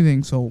have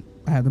anything, so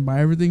I had to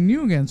buy everything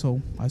new again.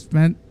 So I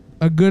spent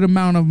a good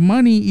amount of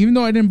money, even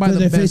though I didn't buy For the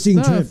the best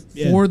fishing stuff trip,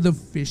 yeah. for the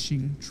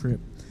fishing trip.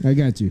 I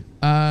got you.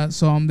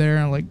 So I'm there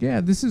and I'm like, yeah,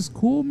 this is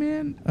cool,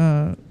 man.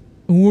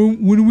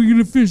 When are we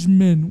gonna fish,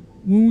 man?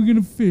 When are we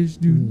gonna fish,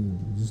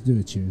 dude? Just do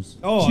it. Cheers.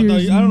 Oh,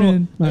 Cheers, I don't know.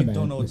 man. My I bad.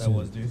 don't know what that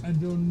was, dude. I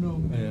don't know,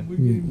 man. Yeah. We're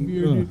getting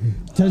beer, Oh.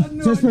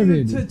 dude. Touch my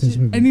beard. Touch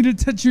my I beard. need to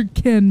touch your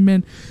can,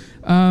 man.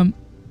 I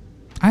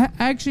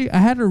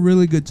had a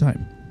really good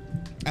time.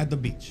 At the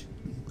beach.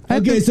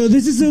 At Okay, the, so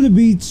this is to the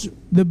beach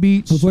the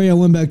beach. before y'all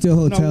went back to a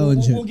No, hotel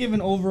and shit. we'll give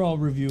an overall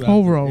review. after.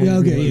 Overall Yeah,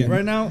 okay, yeah.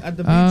 Right now, at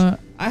the beach,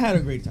 I had a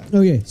great time.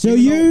 Okay, so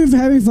Even you're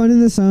having fun in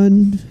the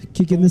sun,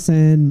 kicking the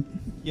sand.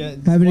 Yeah,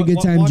 Having a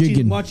good time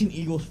jigging. Watching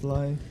eagles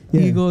fly.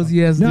 Yeah. Eagles,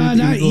 yes. No, dude,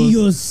 not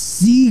eagles.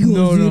 Seagulls,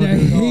 No, dude. no, I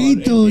dude. hate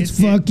No, those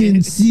fucking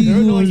they're seagulls,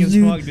 annoying as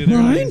dude. fuck, dude. They're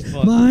Mine, annoying as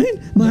fuck. mine.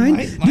 Mine,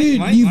 Dude,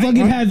 mine, you mine, fucking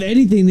mine. have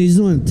anything. They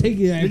just want to take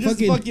it. They're just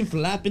fucking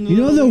flapping. You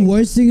know the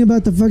worst thing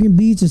about the fucking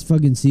beach is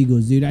fucking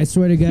seagulls, dude. I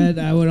swear to God,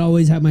 I would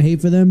always have my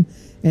hate for them,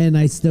 and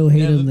I still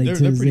hate Yeah, them. Like they're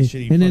to this pretty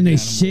day. shitty And then they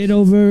fucking shit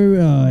over.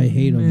 Oh, I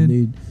hate them, Man.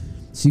 dude.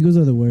 Seagulls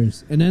are the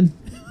worst. And then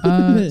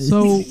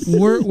So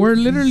we're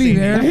literally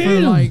there I hate for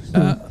 'em. like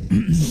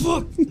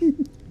Fuck.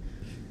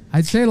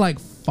 I'd say like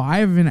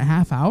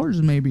 5.5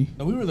 hours maybe.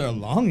 No, we were there a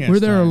long. We're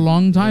there a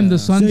long time. The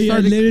sun so yeah,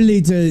 started.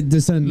 literally to the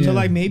sun. Yeah. So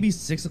like maybe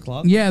 6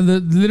 o'clock. Yeah,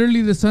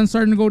 literally the sun's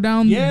starting to go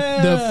down.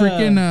 Yeah. The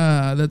freaking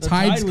the The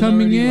tide's tide was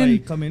coming already, in.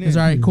 like, coming It's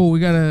in. all right, cool. We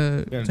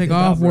gotta Gotta take take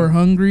off. off, We're bro.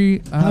 hungry.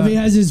 Javi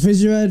has his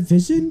fish rod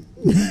fishing.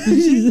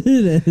 Just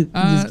kidding.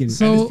 At this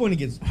So point, it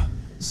gets.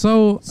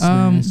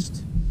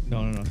 Smashed.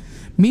 No.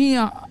 me,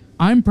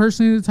 I'm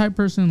personally the type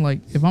person like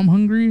if I'm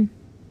hungry,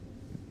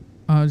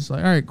 just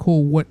like all right,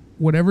 cool.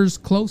 Whatever's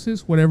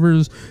closest,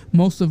 whatever's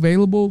most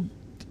available,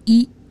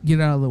 eat.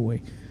 Get out of the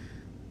way.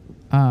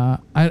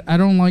 I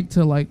don't like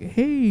to like,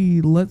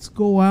 hey, let's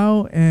go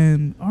out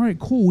and all right,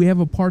 cool. We have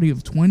a party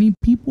of 20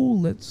 people.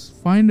 Let's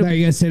find a. Like,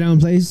 you gotta sit down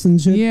place and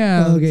shit.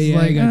 Yeah, Oh, okay. it's Yeah,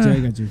 like, I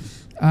got you.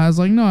 I was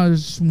like, no, I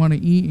just want to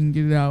eat and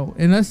get it out,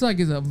 and that's like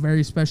is a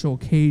very special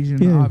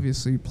occasion. Yeah.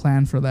 Obviously,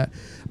 plan for that.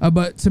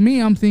 But to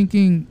me, I'm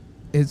thinking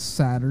it's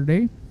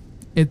Saturday.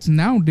 It's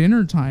now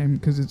dinner time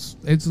because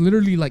it's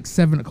literally like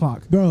 7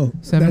 o'clock. Bro,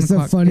 7 that's the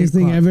o'clock, funniest 8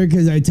 thing o'clock. ever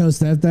because I tell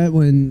Steph that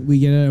when we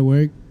get out of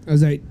work. I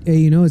was like, hey,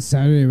 you know it's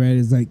Saturday, right?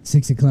 It's like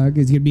 6 o'clock.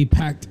 It's gonna be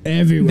packed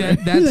everywhere.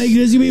 That's- like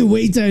there's gonna be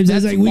wait times. I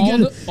was that's like, we all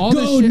gotta the- all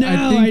the go shit I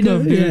now. think know,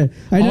 of, dude. yeah.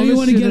 I know All you the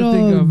want to shit get I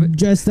think all of.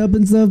 dressed up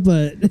and stuff,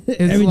 but It's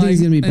everything's like,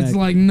 gonna be packed. It's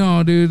like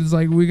no, dude. It's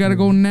like we gotta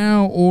go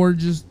now or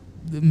just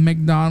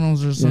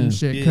McDonald's or some Yeah.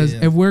 shit. Yeah, Because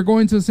yeah. if we're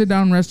going to a sit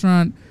down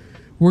restaurant,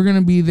 we're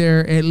gonna be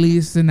there at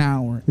least an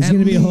hour. it's At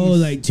gonna be a whole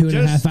least. like 2.5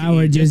 Just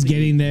hour eat, just just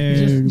getting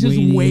there, just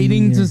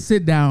waiting yeah. to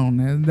sit down,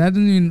 and that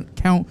doesn't even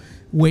count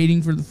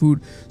waiting for the food.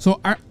 So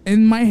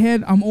in my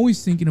head, I'm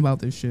always thinking about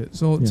this shit.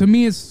 So Yeah. to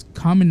me, it's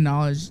common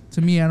knowledge.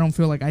 To me, I don't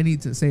feel like I need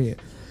to say it.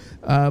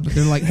 But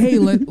they're like, hey,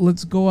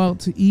 let's go out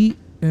to eat.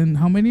 And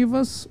how many of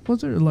us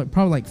was there? Like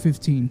probably like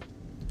 15.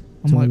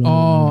 I'm like, Total.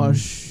 oh,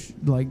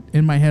 like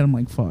in my head, I'm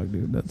like, fuck,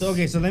 dude. That's So,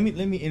 okay, so let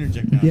me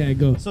interject now. Yeah,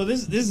 go. So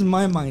this is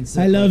my mindset.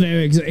 I love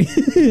Eric's.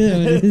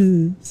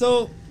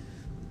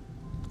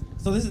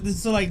 So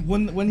this so like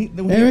when he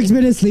Eric's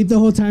been asleep the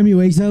whole time. He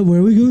wakes up. Where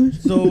are we going?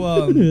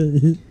 So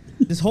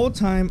this whole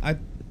time I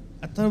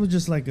thought it was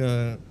just like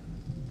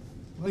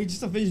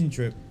just a fishing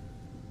trip,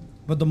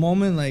 but the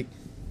moment like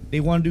they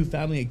want to do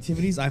family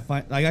activities, I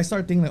find like I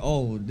start thinking like,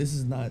 oh, this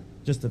is not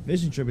just a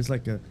fishing trip. It's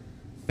like a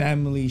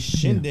family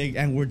shindig,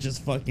 and we're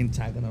just fucking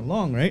tagging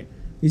along, right?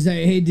 He's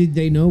like, hey, did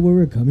they know where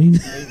we're coming?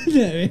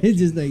 It's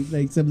just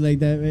like something like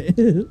that,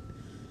 right?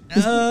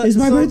 It's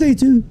my birthday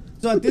too.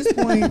 So at this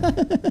point,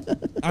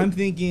 I'm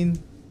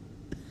thinking,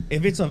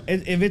 if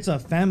it's a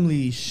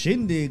family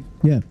shindig,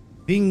 Yeah,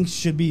 things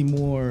should be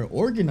more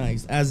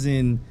organized. As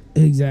in,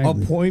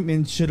 exactly.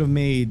 appointments should have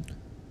made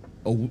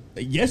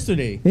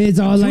yesterday. It's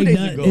all 2 like days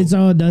that. ago. It's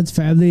all nuts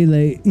family.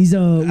 Like he's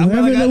wherever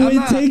like, the I'm wind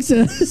not- takes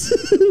us.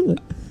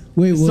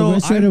 Wait, what So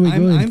restaurant are we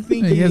going? I'm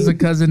thinking He has a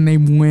cousin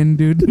named Win,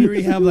 dude. we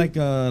already have like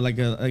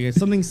a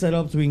something set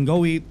up so we can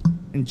go eat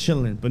and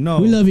chilling. But no,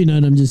 We love you,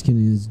 none. I'm just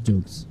kidding. It's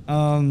jokes.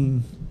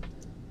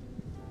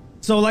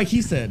 So like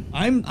he said,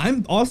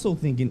 I'm also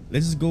thinking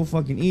let's just go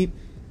fucking eat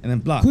and then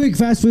blah. Quick,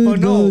 fast food. Oh,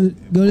 no.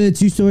 Go to the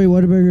 2-story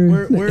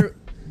Whataburger. We're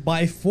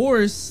by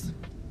force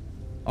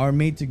are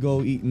made to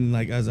go eating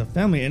like as a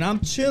family, and I'm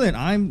chilling.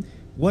 I'm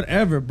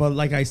whatever. But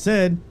like I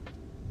said,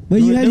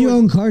 But you there had your was-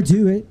 own car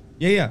too, right?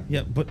 yeah.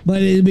 But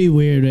But it'd be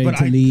weird, right? but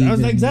to leave. I was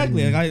and-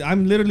 exactly like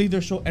I'm literally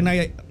their show, and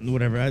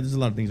whatever. There's a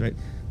lot of things, right?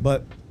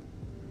 But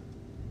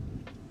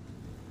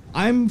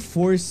I'm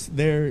forced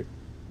there,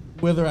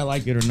 whether I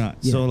like it or not.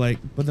 Yeah. So like,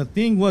 but the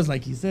thing was,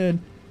 like he said,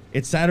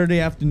 it's Saturday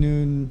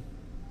afternoon.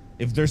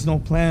 If there's no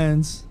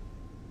plans,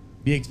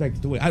 be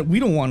expected to wait. We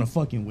don't want to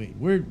fucking wait.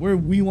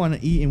 We want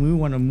to eat and we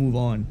want to move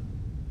on.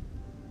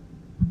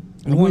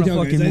 We want to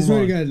fucking I move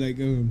swear on. to God,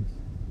 like,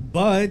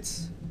 But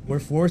we're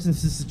forced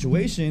into this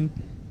situation,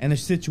 and the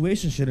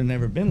situation should have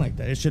never been like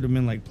that. It should have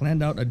been like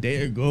planned out a day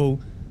ago.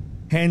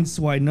 Hence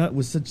why Nut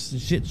was such a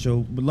shit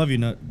show. But love you,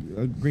 Nut.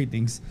 Great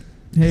things.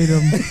 Hate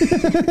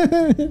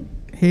him.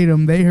 Hate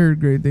him. They heard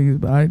great things,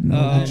 but I know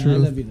I the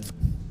truth. love you.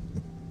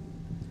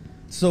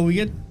 So we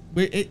don't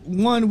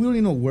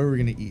even know where we're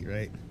gonna eat,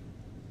 right?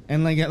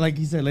 And like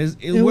he said,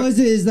 It was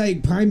his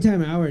like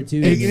primetime hour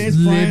too. it's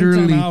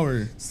literally prime time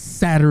hour.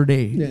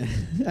 Saturday. Yeah,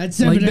 at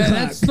 7 Like o'clock.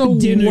 that's the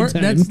dinner worst.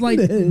 time. That's like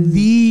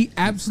the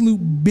absolute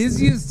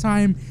busiest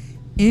time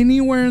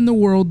anywhere in the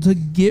world to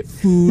get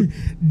food.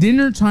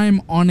 Dinner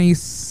time on a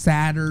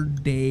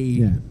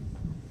Saturday. Yeah,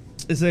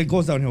 It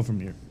goes downhill from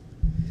here.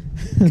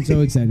 I'm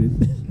so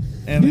excited.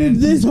 And Dude, then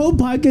this whole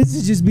podcast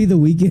should just be the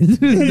weekend. That's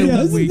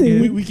the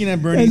weekend. thing. we can have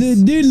And Bernie's.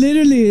 then, dude,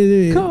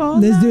 literally,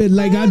 let's do it.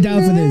 Like, I'm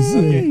down for this.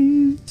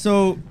 Hey.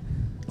 So,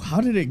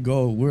 how did it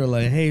go? We were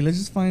like, hey, let's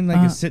just find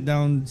like a sit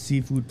down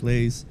seafood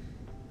place.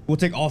 We'll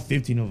take all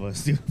 15 of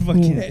us. Dude.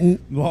 Fucking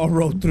we'll all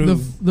roll through.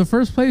 The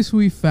first place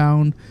we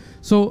found.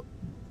 So,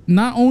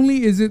 not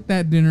only is it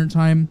that dinner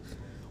time,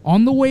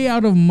 on the way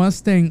out of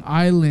Mustang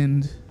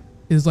Island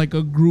is like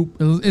a group.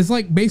 It's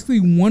like basically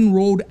one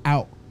road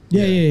out.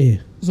 Yeah.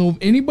 So if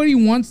anybody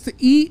wants to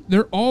eat,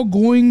 they're all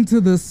going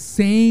to the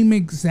same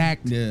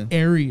exact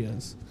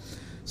areas.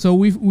 So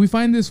we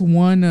find this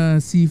one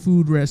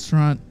seafood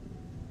restaurant.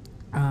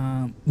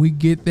 We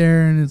get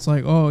there and it's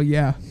like, oh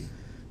yeah,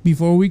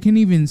 before we can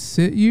even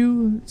sit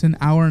you, it's an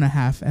hour and a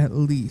half at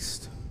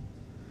least.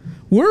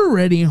 We're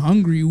already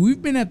hungry.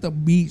 We've been at the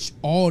beach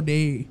all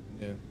day.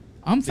 Yeah.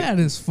 I'm fat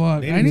as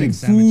fuck. they I didn't need take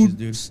sandwiches, food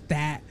dude.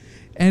 stat.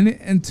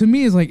 And to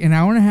me, it's like an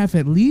hour and a half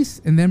at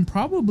least, and then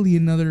probably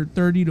another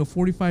 30 to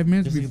 45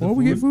 minutes Just to get before the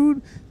we get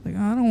food. Like,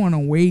 I don't want to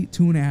wait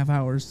 2.5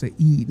 hours to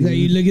eat. Like,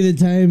 you dude. look at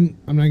the time.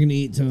 I'm not gonna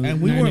eat till.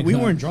 And we 9 weren't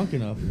o'clock. drunk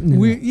enough.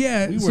 We We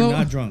were so,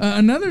 not drunk.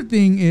 Another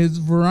thing is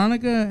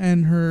Veronica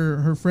and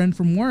her friend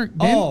from work.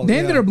 They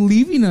ended up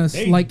leaving us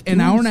They like an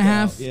hour and a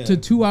goofed half out, to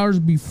 2 hours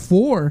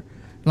before.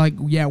 Like,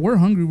 yeah, we're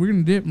hungry. We're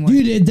gonna dip. I'm like,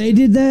 Dude, if they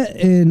did that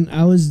and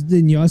I was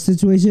in your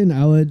situation,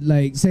 I would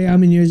like say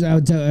I'm in yours. I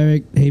would tell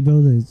Eric, "Hey, bro,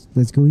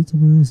 let's go eat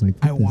somewhere else." Like,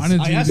 I fuck this. wanted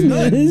I to asked do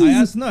Nut. that. I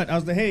asked Nut. I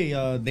was like,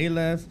 hey, they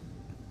left.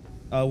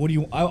 What do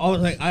you? I was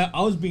like,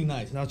 I was being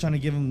nice, and I was trying to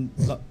give him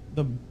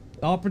the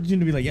opportunity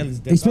to be like, yeah, let's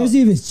dip Especially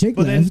out. if his chick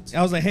But then left.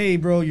 I was like, hey,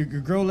 bro, your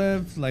girl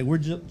left. Like, we're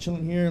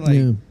chilling here. Like,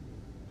 Yeah.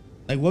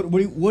 like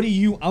what do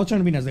you? I was trying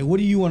to be nice. Like, what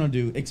do you want to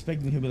do?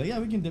 Expecting he'll be like, yeah,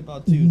 we can dip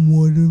out too.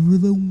 Whatever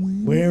the wind.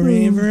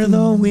 Wherever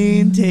the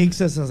wind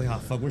takes us. I was like, oh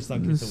fuck, we're stuck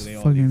here till This they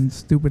all fucking leave.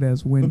 stupid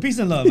ass But wind. peace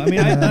and love. I mean,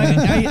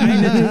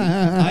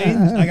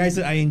 like I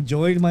said, I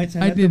enjoyed my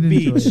time I at the did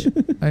enjoy beach.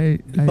 it. I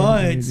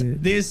But enjoyed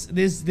it.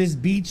 this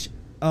beach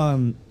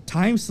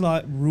time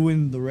slot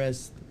ruined the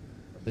rest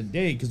of the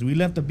day because we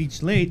left the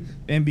beach late,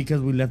 and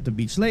because we left the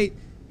beach late,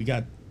 we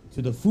got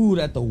to the food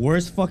at the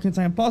worst fucking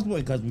time possible.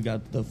 Because we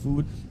got the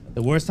food at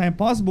the worst time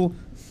possible,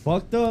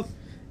 fucked up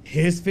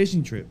his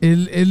fishing trip. It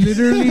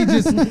literally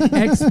just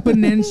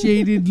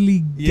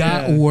exponentially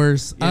got Yeah.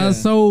 worse. Yeah.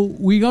 So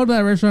we go to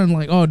that restaurant and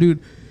like, oh, dude,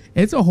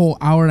 it's a whole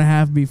hour and a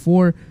half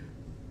before.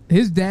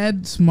 His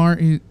dad, smart,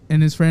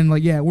 and his friend,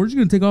 like, yeah, we're just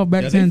gonna take off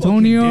back Yeah, to they San fucking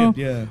Antonio.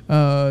 did,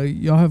 yeah.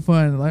 Y'all have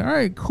fun. Like, all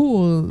right,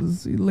 cool.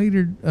 See you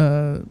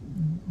later.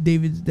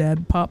 David's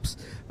dad pops.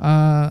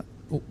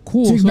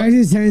 Cool. Took So back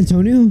to San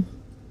Antonio.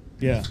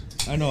 Yeah,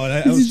 I know.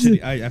 I was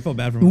shitty. I felt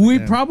bad for him. we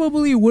Yeah.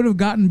 probably would have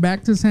gotten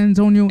back to San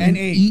Antonio and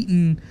ate.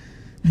 eaten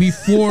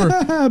before.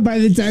 By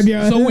the time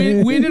you're So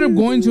we ended up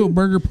going to a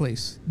burger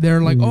place.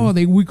 They're like, oh,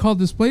 we called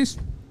this place.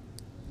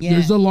 Yeah.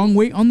 There's a long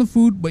wait on the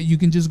food, but you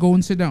can just go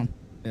and sit down.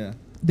 Yeah.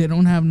 They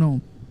don't have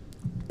no.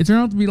 It turned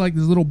out to be like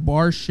this little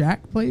bar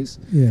shack place.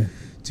 Yeah.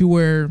 To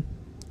where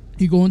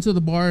you go into the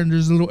bar and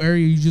there's a little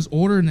area you just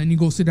order and then you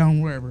go sit down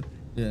wherever.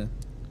 Yeah.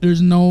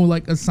 There's no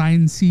like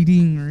assigned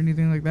seating or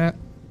anything like that.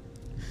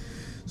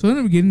 So I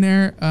ended up getting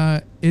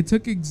there. It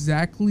took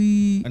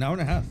exactly An hour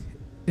and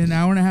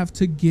a half.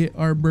 to get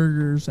our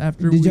burgers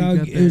after Did we y'all?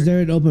 got there. Was there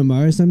an open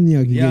bar or something?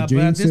 Y'all could Yeah, get but at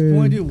drinks this or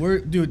point, dude,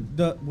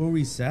 where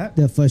we sat,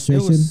 the it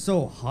frustration. was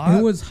so hot.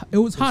 It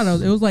was hot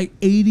out. It was like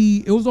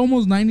 80. It was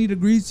almost 90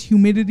 degrees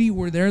humidity.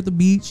 We're there at the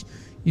beach.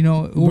 You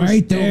know, we're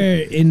right still-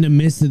 there in the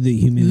midst of the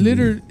humidity.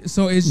 Literally,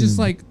 so it's just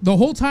like the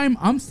whole time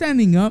I'm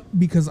standing up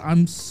because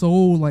I'm so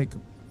like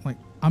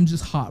I'm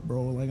just hot,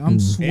 bro. Like I'm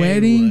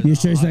sweating. Your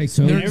shirt's like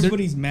so. They're-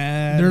 Everybody's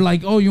mad. They're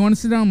like, "Oh, you want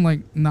to sit down?" I'm like,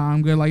 "Nah,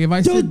 I'm good." Like if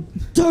I sit,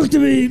 Don't talk to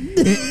me.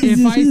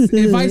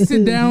 if I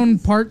sit down,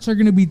 parts are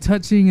gonna be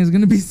touching. It's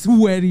gonna be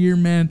sweatier,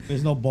 man.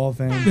 There's no ball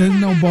fan. There's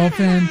no ball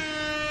fan.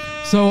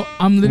 So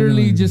I'm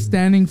literally just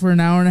standing for an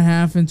hour and a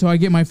half until I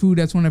get my food.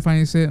 That's when I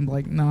finally sit. I'm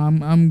like, "Nah,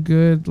 I'm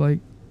good." Like,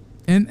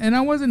 and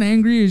I wasn't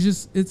angry. It's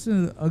just it's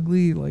an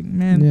ugly like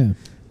man. Yeah.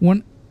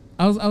 When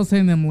I was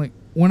saying to them like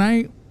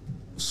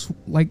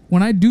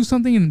when I do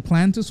something and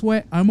plan to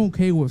sweat, I'm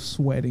okay with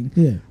sweating.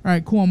 Yeah. All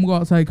right, cool. I'm gonna go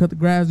outside, cut the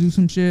grass, do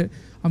some shit.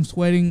 I'm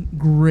sweating,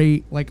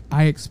 great. Like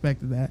I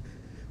expected that.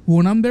 But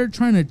when I'm there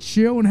trying to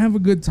chill and have a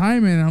good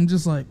time, and I'm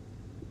just like,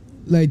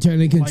 Like trying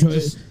to control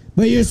just- it.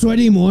 But you're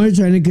sweating more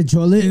trying to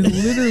control it. and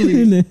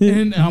literally,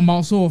 and I'm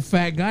also a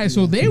fat guy,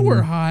 so they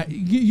were hot.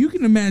 You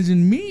can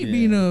imagine me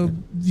being a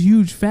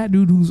huge fat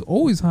dude who's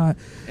always hot.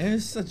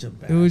 It's such a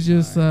bad. It was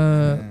just, time,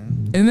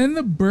 man. and then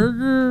the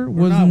burger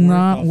We're was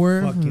not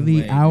worth fucking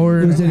the wait,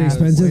 hour. dude. and Was a it half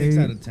expensive? wait. 6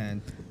 out of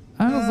 10.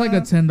 I don't know, it's like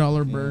a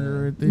 $10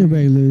 burger. I think. The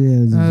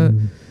regular,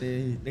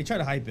 yeah. They try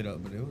to hype it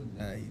up, but it was.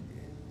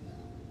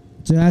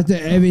 So after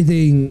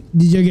everything,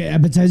 did you get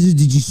appetizers?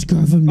 Did you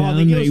scarf them Oh, down?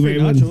 they gave us like free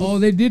right when- nachos. Oh,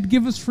 they did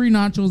give us free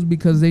nachos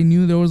because they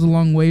knew there was a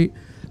long wait.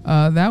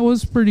 That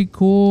was pretty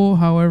cool.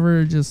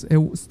 However, just it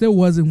still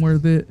wasn't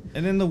worth it.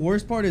 And then the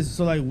worst part is,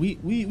 so like we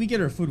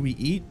get our food, we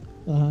eat,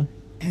 Uh-huh.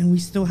 and we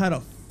still had a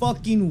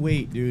fucking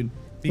wait, dude,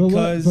 For what?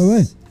 because For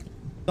what?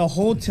 the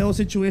hotel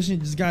situation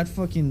just got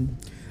fucking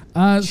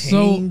So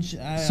changed.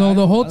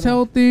 the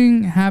hotel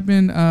thing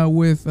happened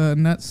with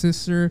Nut's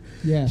sister.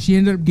 Yeah. She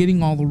ended up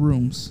getting all the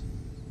rooms.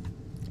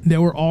 They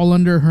were all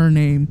under her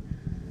name.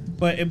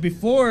 But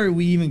before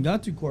we even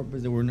got to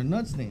Corpus, they were in the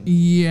Nuts name.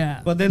 Yeah.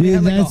 But then Dude, they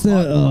had like that's a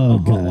hot, a- oh, a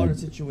hot God. water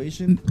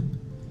situation,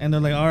 and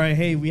they're like, "All right,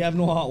 hey, we have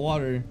no hot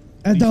water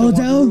At You the still want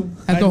hotel? room?"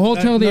 At the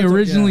hotel they Nuts-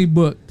 originally yeah.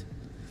 booked.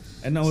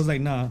 And I was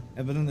like, nah.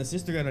 And but then the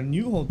sister got a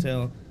new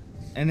hotel,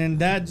 and then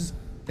that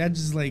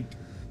just like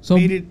So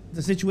made it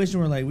the situation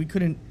where like we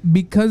couldn't.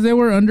 because they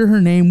were under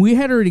her name, we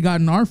had already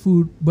gotten our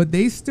food, but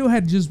they still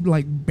had just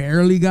like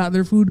barely got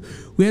their food.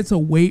 We had to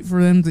wait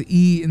for them to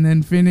eat and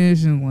then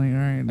finish and like, all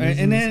right. this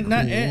And is then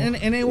not, cool.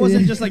 and it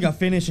wasn't just like a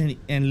finish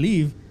and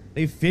leave.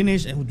 They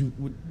finished and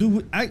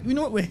you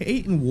know what, we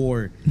hate in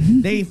war.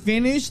 They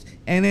finished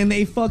and then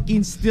they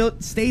fucking still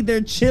stayed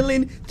there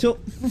chilling till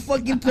for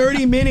fucking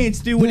 30 minutes,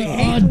 dude. With The hate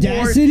and war,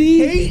 audacity?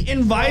 hate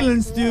and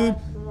violence, dude.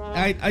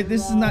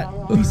 This is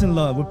not peace and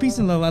love. With peace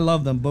and love, I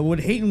love them. But with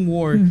hate and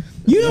war,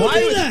 You don't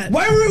do that.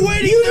 Why were we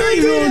waiting? You 30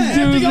 don't do minutes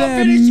that. after Do y'all that,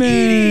 finished eating?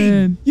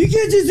 man. You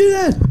can't just do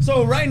that.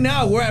 So right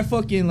now we're at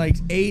fucking like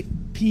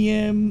 8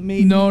 p.m.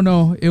 maybe.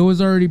 No, it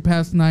was already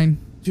past 9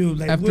 dude.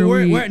 Like after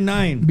we're at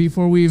 9.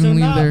 before we even So leave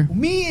now, there.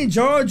 me and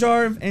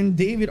Jarv and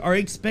David are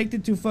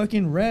expected to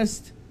fucking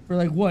rest for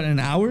like what, an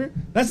hour?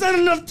 That's not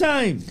enough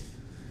time.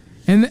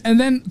 And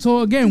then so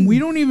again, we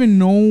don't even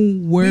know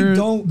where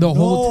don't the know.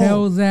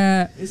 hotel's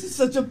at. This is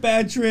such a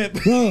bad trip.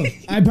 Bro,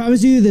 I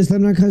promise you, this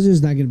Slipknot concert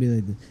is not gonna be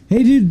like this.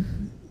 Hey, dude,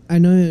 I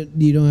know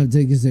you don't have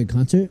tickets to a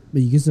concert,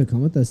 but you can still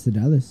come with us to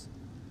Dallas.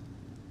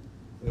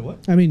 Wait, what?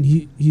 I mean,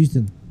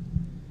 Houston.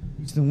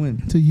 You still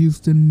win. To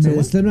Houston. To no.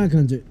 the Slipknot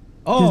concert.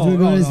 'Cause Oh, we're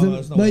going to Slip-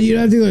 that's not but what- you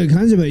don't have to go to a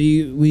concert. But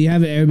we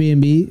have an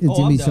Airbnb. It's Oh,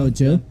 gonna I'm be so down,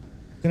 chill. yeah.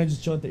 Can I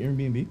just chill at the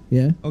Airbnb?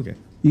 Yeah. Okay.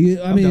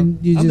 You, I'm mean, down.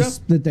 you I'm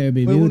just down. split the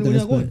Airbnb Wait, with when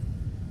us. y'all But going?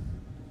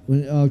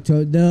 when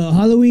October, the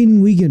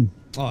Halloween weekend.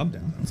 Oh, I'm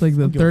down. It's like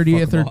the I don't give a fuck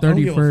 30th or about- I don't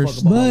give a fuck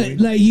 31st. about But Halloween.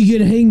 like, you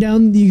could hang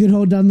down. You could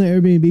hold down the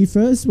Airbnb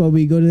first while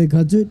we go to the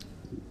concert.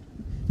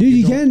 Dude,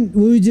 you can.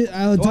 We would just.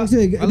 I'll Oh, talk to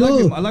the. I No,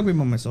 like being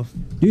by myself.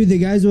 dude, the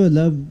guys would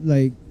love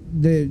like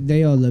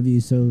they all love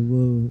you. So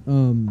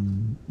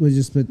we'll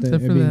just split the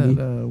Except for Airbnb.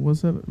 that,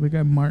 what's that? The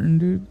guy Martin,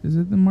 dude. Is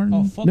it the Martin?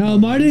 Oh, fuck. No,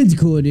 Martin's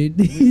cool, dude.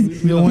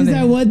 He's we love him.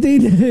 that one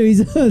thing. He's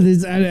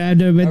this. I've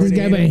never met this already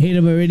guy, but I hate hate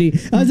him already.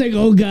 I was like,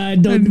 oh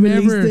god, don't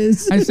release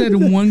this. I said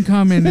one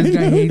comment. This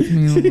guy hates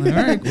me. I'm like,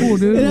 all right, cool,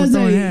 dude. And I We're was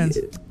throwing like, hands.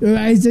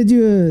 I sent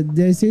you a.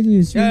 Did I send you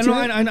a Yeah,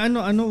 screenshot?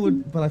 I know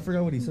what, but I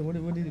forgot what he said. What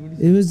did he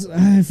say? It was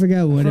I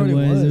forgot what it forgot was.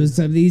 what it It was was.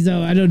 something.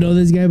 So I don't know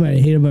this guy, but I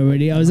hate him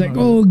already. I was like,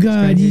 Oh, oh this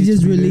guy god, you hates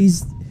just me, dude.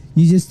 released.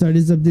 You just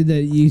started something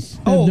that you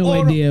have no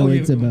idea what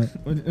it's about.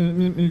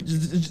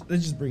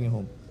 Let's just bring it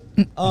home.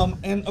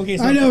 And okay,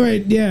 so I know,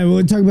 right? Yeah,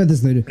 we'll talk about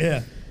this later.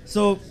 Yeah.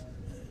 So.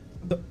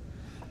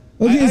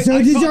 Okay, so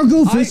did y'all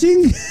go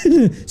fishing?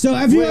 So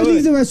after y'all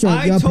leave the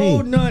restaurant, y'all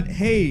told paid. Nut,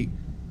 hey,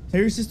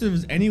 tell your sister if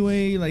there's any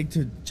way like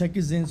to check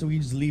us in so we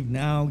just leave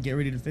now, get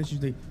ready to fish.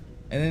 And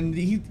then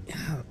he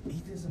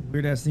did some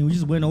weird ass thing. We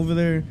just went over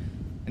there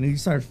and he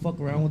started fuck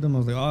around with them. I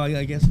was like, oh,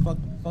 I guess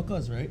fuck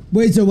us, right?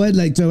 Wait, so what?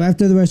 Like, so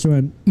after the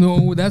restaurant?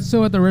 No, that's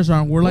still at the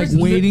restaurant. We're like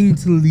Where's waiting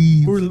to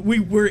leave.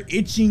 We're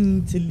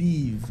itching to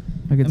leave.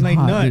 Like it's I'm like,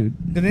 hot,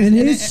 Nut. dude. And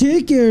his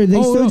chick, are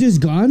they still just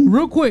gone?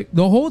 Real quick,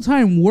 the whole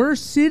time we're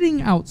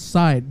sitting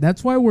outside.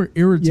 That's why we're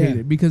irritated,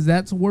 Yeah. because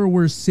that's where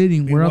we're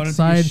sitting. We We're wanted to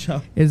get outside.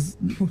 shot.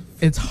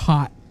 It's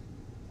hot.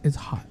 It's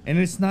hot. And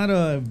it's not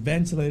a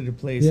ventilated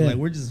place. Yeah. So like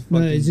we're just No,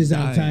 fucking it's just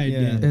dying. outside,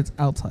 yeah. It's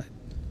outside.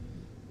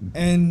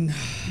 And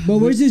But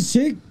where's his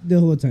chick the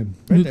whole time?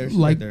 right there, she's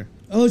Like- right there.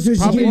 Oh, so she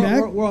Probably- came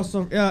back? We're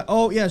also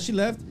yeah. She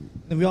left,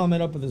 and we all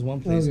met up at this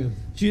one place. Okay.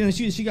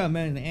 She got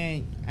mad and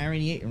hey, I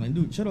already ate. I'm like,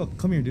 dude, shut up,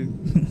 come here,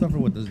 dude, suffer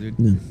with us, dude.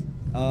 No.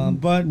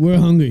 But We're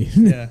hungry.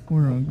 yeah,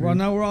 We're hungry. well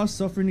now we're all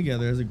suffering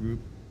together as a group,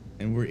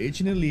 and we're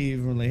itching to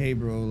leave. We're like, hey,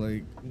 bro,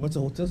 like, what's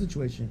the hotel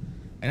situation?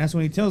 And that's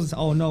when he tells us,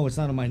 oh no, it's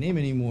not on my name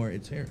anymore.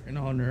 It's her and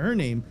under her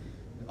name.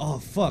 Oh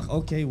fuck.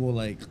 Okay, well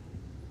like,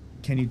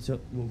 can you tell?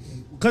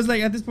 Because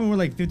like at this point we're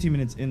like 15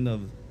 minutes in the,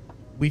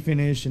 we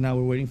finish and now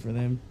we're waiting for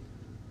them.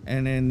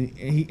 And then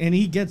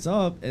he gets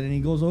up and then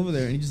he goes over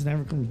there and he just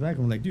never comes back.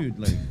 I'm like, dude,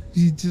 like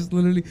He just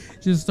literally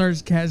just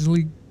starts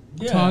casually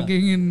Yeah.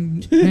 talking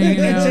and hanging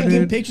and out, taking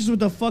dude. pictures with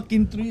the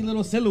fucking 3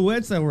 little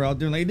silhouettes that were out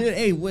there. Like, dude,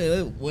 hey,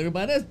 what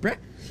about us, bruh?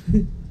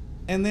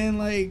 And then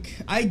like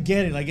I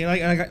get it,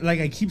 like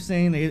I keep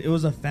saying it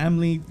was a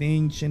family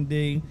thing,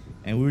 shindig,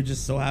 and we were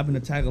just so happy to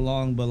tag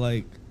along, but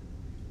like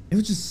it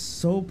was just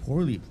so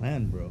poorly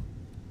planned, bro.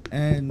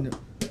 And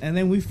then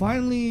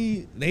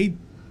they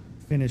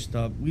finished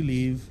up. We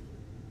leave.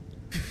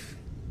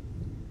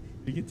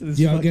 We get to this.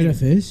 Do y'all get a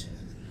fish?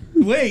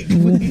 Wait,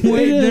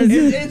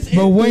 there's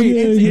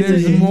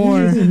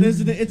more.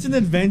 It's an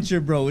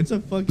adventure, bro. It's a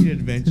fucking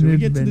adventure. We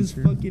get to this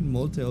adventure. fucking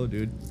motel,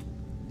 dude.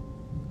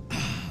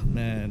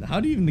 Man, how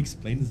do you even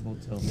explain this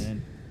motel,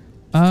 man?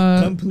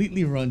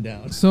 Completely run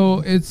down.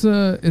 So it's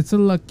a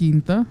La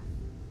Quinta.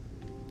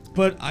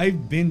 But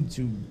I've been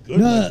to good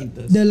No, La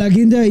Quintas. the La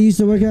Quinta I used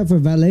to work at for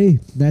valet.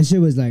 That shit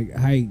was like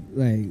high,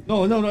 like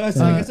No. That's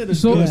like I said.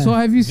 It's so good. so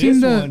have you seen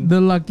This one- the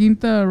La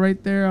Quinta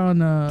right there on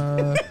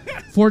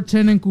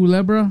 410 and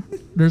Culebra?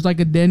 There's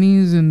like a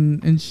Denny's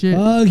and shit.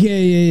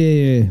 okay,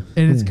 yeah.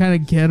 And it's kind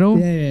of ghetto.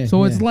 Yeah,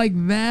 so it's yeah.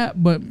 like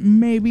that, but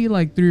maybe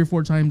like 3 or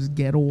 4 times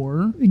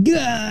ghettoer.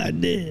 God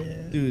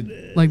damn.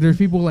 dude. Like there's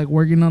people like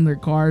working on their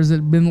cars that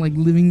have been like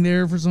living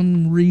there for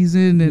some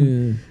reason,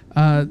 and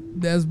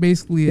that's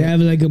basically They it. have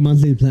like a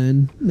monthly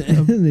plan. They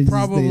just stay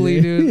Probably,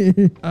 there.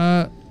 dude.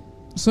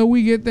 So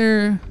we get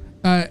there,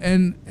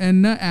 and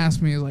Nut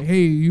asked me, like,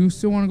 "Hey, you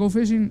still want to go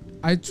fishing?"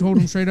 I told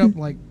him straight up,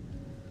 like,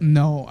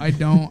 "No, I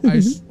don't. I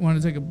just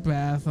want to take a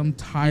bath. I'm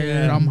tired.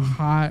 Yeah. I'm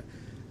hot."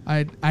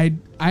 I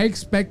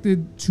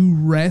expected to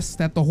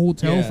rest at the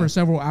hotel Yeah. for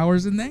several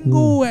hours and then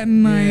go at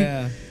night.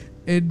 Yeah.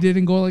 It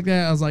didn't go like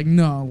that. I was like,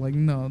 no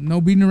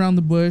beating around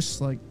the bush.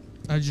 Like,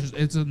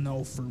 it's a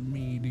no for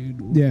me,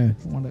 dude. Yeah.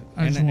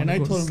 And I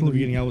told him in the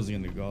beginning I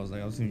wasn't gonna go.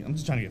 I'm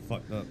just trying to get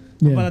fucked up.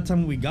 Yeah. But by the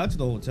time we got to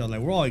the hotel,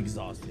 like we're all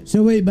exhausted.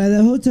 So wait, by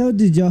the hotel,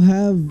 did y'all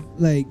have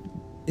like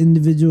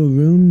individual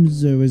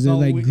rooms, or was it No,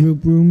 like we-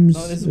 group rooms?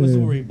 No, this was or-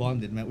 where we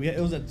bonded, man.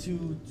 It was a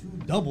two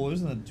double. It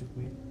wasn't a two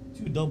queen.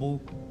 Two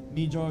double.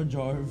 Me,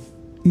 Jarv,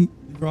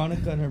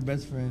 Veronica, and her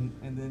best friend,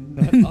 and then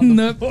Nut on the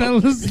Nut floor. fell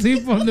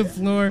asleep on the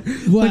floor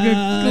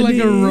Wow, like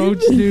a dude.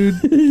 roach, dude.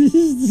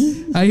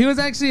 He was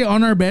actually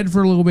on our bed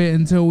for a little bit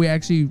until we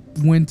actually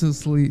went to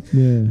sleep.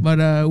 Yeah.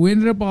 But we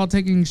ended up all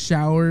taking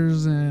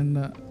showers, and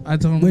I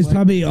told him, Which like,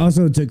 probably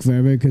also took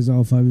forever because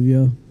all 5 of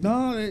y'all.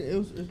 No, it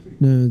was pretty.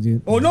 No, it was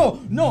good. Oh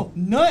no,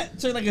 Nut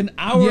took like an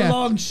hour Yeah.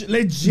 long,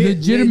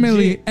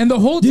 legitimately. legit. And the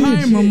whole Dude,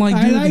 time, I'm like,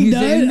 dude, I like he's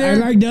that. in there.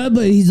 I like that,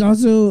 but he's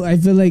also. I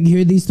feel like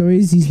hear these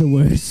stories. He's the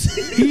worst.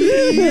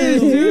 He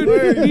is,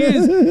 dude. He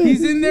is.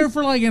 He's in there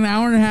for like an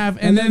hour and a half,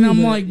 and I then love I'm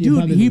you, like, but you're dude,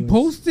 probably he the worst.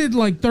 posted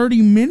like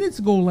 30 minutes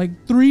ago,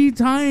 like 3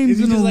 times Is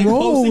he in a just, like, row.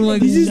 posting Like,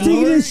 from He's just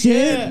taking a Shower?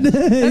 shit. Yeah.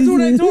 that's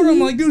what I told him. I'm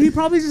like, dude, he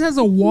probably just has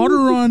a water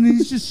on, and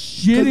he's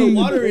just Because shitting. the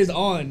water is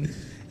on.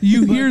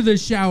 You hear the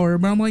shower,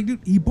 but I'm like, dude,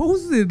 he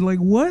posted. Like,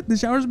 what? The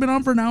shower's been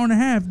on for an hour and a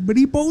half, but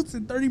he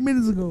posted 30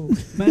 minutes ago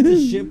Man,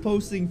 just shit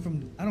posting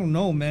from I don't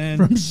know, man.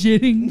 from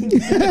shitting.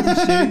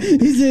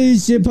 He's a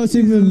shit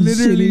posting from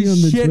Literally shitting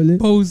on the shit toilet.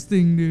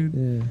 posting, dude.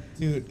 Yeah.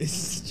 Dude, it's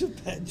such a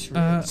bad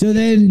trip. So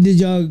then, did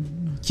y'all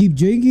keep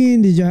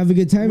drinking? Did y'all have a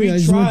good time? We or y'all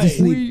just went to tried.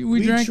 sleep? We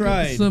We drank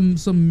tried.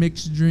 some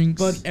mixed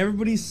drinks. But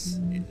everybody's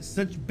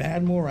such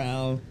bad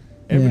morale.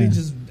 Everybody Yeah.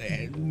 just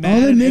mad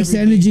All the at mixed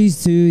everything.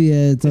 energies too.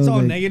 Yeah, It's all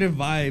like, negative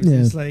vibes. Yeah.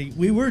 It's like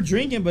we were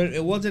drinking, but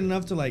it wasn't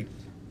enough to like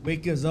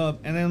wake us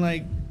up. And then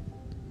like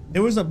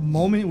there was a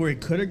moment where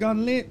it could have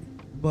gotten lit,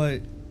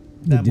 but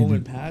that did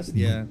moment it. passed.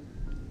 Yeah,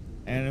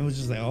 and it was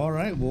just like, all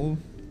right, well,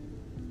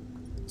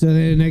 So then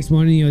the next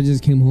morning, you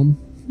just came home.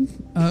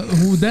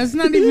 That's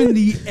not even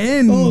the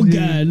end. Oh dude.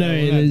 God, no,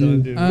 we're not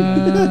done, dude.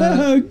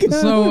 Oh, God.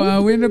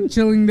 So we end up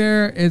chilling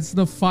there. It's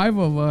the 5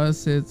 of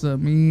us. It's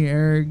me,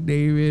 Eric,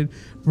 David,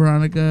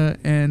 Veronica,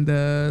 and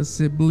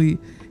Sibley.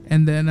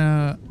 And then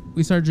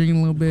we start drinking a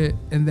little bit.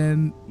 And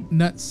then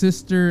Nut's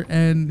sister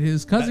and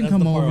his cousin That's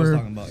come the part I was over.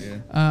 talking about,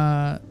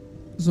 yeah.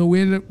 So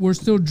we're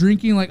still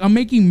drinking. Like, I'm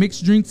making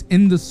mixed drinks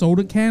in the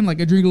soda can. Like,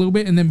 I drink a little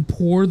bit and then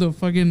pour the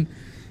fucking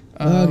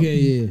Okay,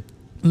 yeah.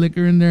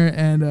 liquor in there.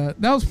 And that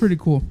was pretty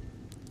cool.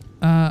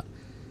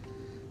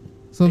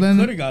 So It then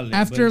coulda got lit, but it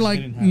after just like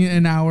didn't happen.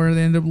 an hour,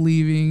 they end up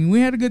leaving. We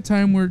had a good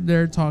time. We're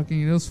there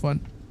talking. It was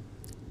fun.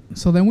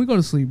 So then we go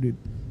to sleep, dude.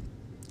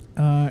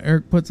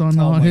 Eric puts on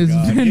Oh my his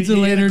God.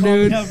 ventilator, You gotta call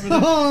me dude. out for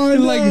that. Oh,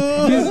 And, like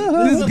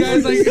this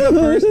guy's like the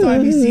first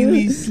time he seen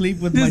me sleep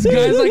with this my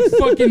guy's like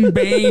fucking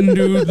Bane,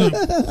 dude.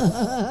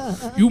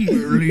 You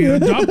merely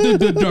adopted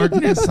the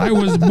darkness. I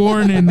was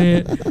born in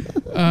it.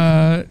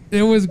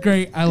 It was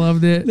great. I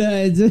loved it.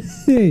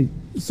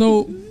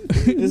 So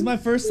This is my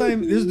first time.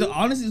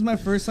 Honestly, this is my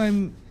first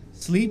time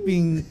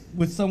sleeping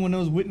with someone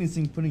else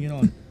witnessing putting it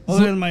on.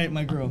 Other than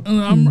my girl.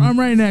 I'm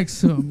right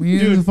next to him. He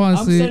Dude, was falling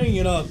I'm asleep. setting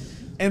it up.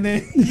 And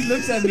then he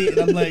looks at me and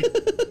I'm like,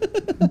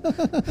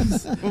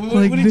 what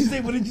Like did you this-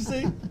 say? What did you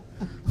say?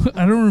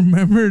 I don't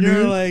remember, You're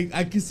dude. like,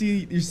 I can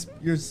see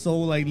your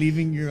soul like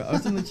leaving your, or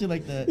something shit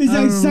like that. It's I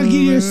like don't sucking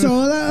your remember.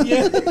 soul out.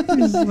 Yeah.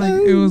 It's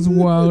like, it was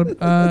wild.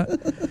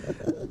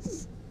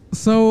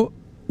 So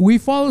we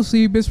fall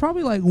asleep. It's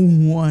probably like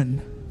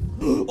 1.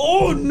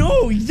 Oh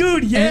no,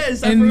 dude!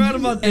 Yes, I forgot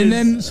about this. And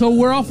then, so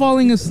we're all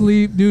falling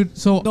asleep, dude.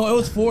 So no, it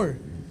was 4.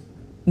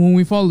 when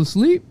we fall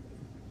asleep,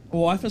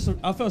 Well, I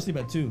fell asleep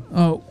at 2.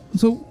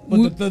 so But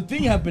we, the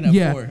thing happened at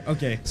Yeah. 4.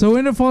 Okay. so we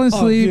end up falling Oh,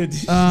 asleep. dude, this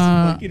is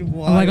fucking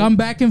wild. Like, I'm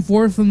back and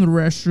forth from the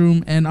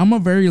restroom, and I'm a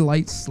very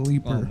light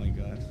sleeper. Oh my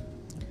god.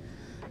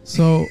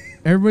 So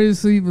everybody's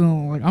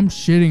sleeping. Like, I'm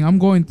shitting. I'm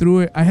going through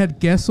it. I had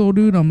Gesso,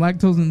 dude. I'm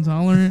lactose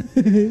intolerant.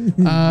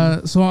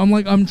 So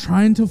I'm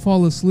trying to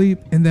fall asleep,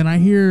 and then I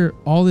hear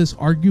all this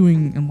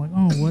arguing. I'm like,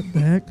 oh, what the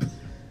heck?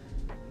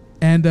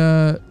 And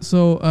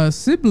so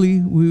Sibley,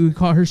 we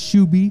call her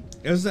Shuby.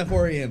 It was at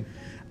 4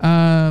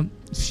 a.m.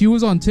 She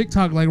was on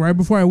TikTok like right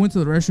before I went to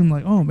the restroom.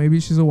 Like, oh, maybe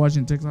she's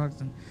watching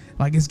TikToks, and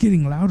like it's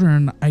getting louder.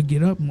 And I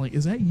get up. I'm like,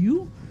 is that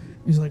you?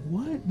 He's like,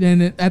 what?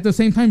 Then at the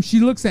same time, she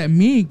looks at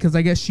me because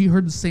I guess she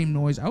heard the same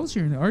noise I was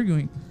hearing.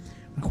 Arguing.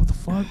 I'm like, what the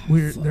fuck?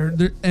 They're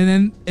and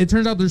then it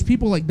turns out there's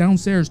people like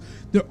downstairs.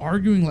 They're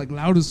arguing like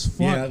loud as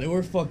fuck. Yeah, they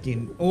were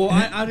fucking. Well,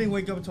 I didn't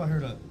wake up until I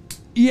heard a.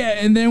 Yeah,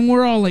 and then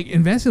we're all like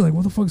invested, like,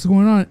 what the fuck's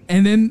going on?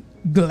 And then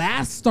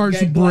glass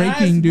starts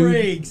breaking, dude.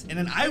 Breaks, and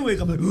then I wake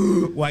up like,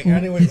 why? I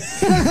didn't wake.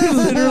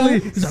 Literally,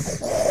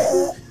 it's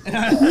like,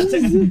 I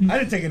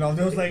didn't take it off.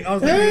 I was like,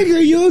 Eric, are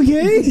you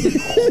okay?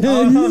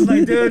 I was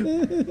like,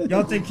 dude,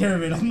 y'all take care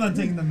of it. I'm not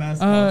taking the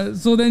mask off.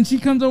 so then she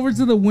comes over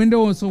to the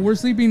window, and so we're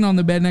sleeping on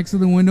the bed next to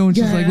the window, and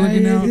she's like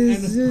looking out.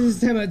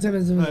 Time out.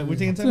 All right, we're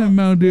taking time Time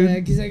out. out, dude. Yeah,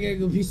 because I gotta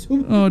go pee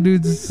so Oh,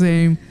 dude, it's the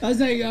same. I was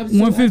like, I'm so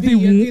 150,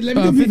 happy. Let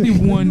me go pee.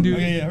 51, dude.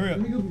 Okay, yeah,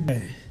 hurry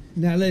up.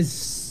 Now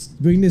let's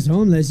bring this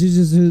home. Let's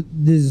just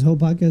this whole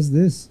podcast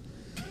this.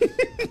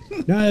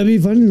 No, it'll be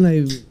fun.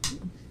 Like,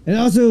 and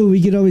also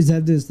we could always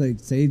have this like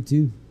saved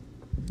too,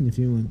 if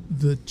you want.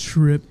 The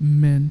trip,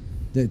 man.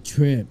 The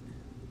trip.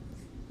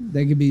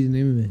 That could be the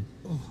name of it.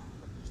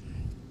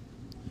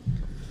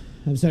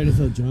 I'm starting to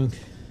feel drunk.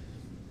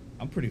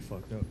 I'm pretty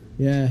fucked up.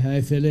 Yeah,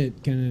 I feel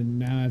it kind of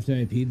now after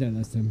I peed that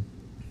last time.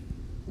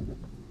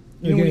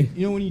 You know,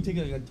 Okay. when you take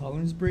like a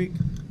tolerance break?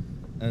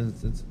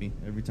 That's me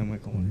every time I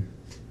come on here.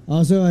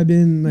 Also, I've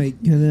been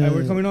like kind All right,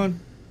 we're of. coming on.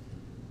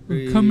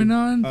 We're coming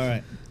on. All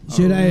right.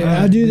 Should I? Alright.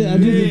 I'll do the. I'll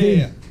do the Yeah, thing.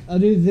 yeah, I'll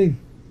do the thing.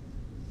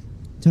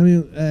 Tell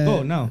me.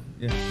 Oh no.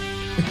 Yeah.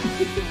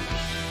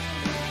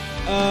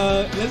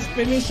 Let's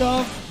finish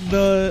off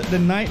the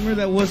nightmare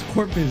that was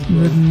Corpus,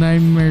 bro. The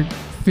nightmare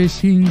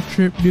fishing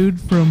trip, dude,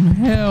 from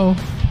hell.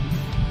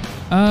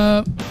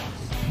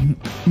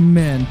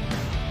 Man.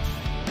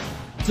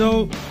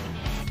 So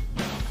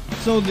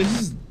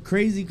this is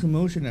crazy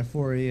commotion at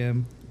 4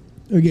 a.m.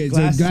 Okay, so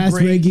glass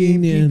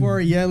breaking. Yeah. People are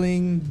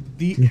yelling.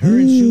 Her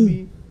and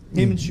Shubi,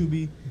 him and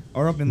Shubi,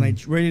 are up and like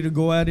ready to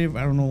go at it.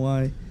 I don't know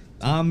why.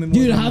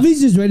 Dude, Javi's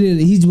just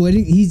ready. He's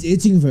waiting. He's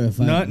itching for a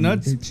fight.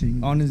 nuts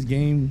Itching. on his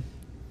game.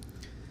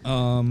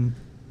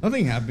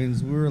 Nothing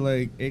happens. We were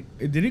like,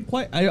 it did it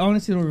quiet. I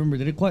honestly don't remember.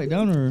 Did it quiet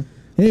down or?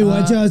 Hey,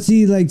 watch out!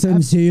 See, like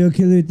some serial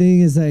killer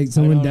thing. It's like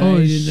someone know. died. Oh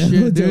in the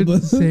shit, dude. hotel.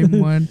 Same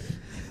one.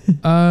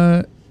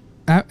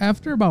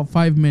 After about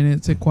 5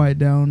 minutes, it quieted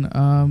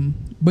down.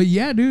 But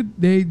yeah, dude,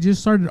 they just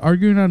started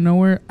arguing out of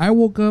nowhere. I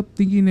woke up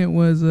thinking it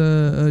was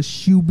a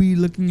Shuby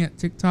looking at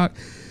TikTok,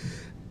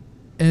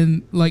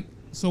 and like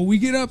So we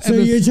get up. So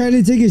you're trying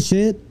to take a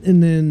shit,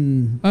 and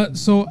then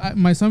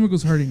my stomach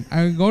was hurting.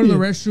 I go to the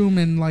restroom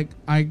and like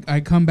I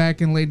come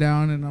back and lay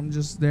down and I'm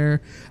just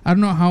there. I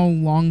don't know how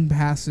long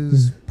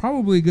passes.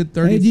 Probably a good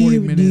 30, 40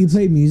 minutes. Do you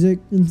play music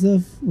and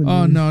stuff?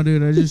 Oh no,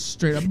 dude! I just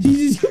straight up.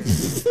 They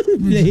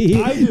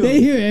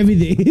hear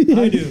everything.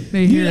 I do.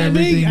 They hear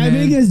everything. I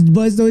make as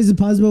much noise as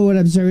possible when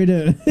I'm trying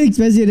to,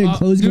 especially in a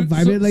closed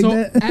environment like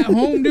that. At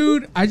home,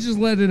 dude, I just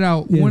let it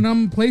out. Yeah. When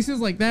I'm places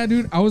like that,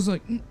 dude, I was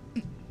like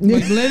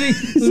letting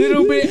a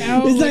little bit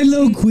out. It's like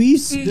little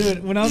queefs.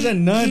 Dude, when I was at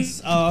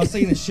Nuts, I was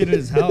taking a shit at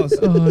his house.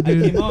 Oh,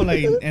 dude. I came out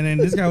like, and then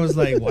this guy was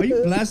like, "Why are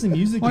you blasting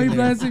music?" Why are you in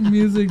there?" blasting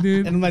music,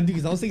 dude? And I'm like, "Dude,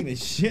 'cause I was taking a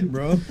shit,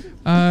 bro."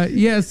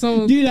 Yeah.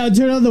 So, Dude, I'll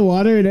turn on the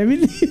water and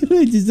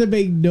everything just to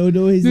make no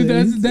noise. dude,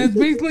 that's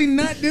basically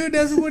not, dude.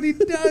 That's what he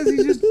does. He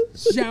just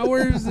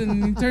showers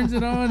and he turns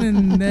it on,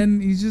 and then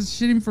he's just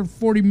shitting for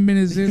 40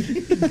 minutes.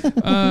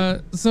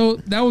 So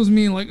that was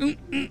me, like,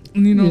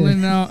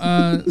 letting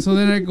out. So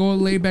then I go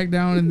lay back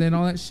down, and then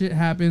all that shit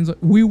happens.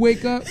 We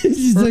wake up. It's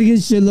just like a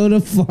shitload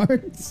of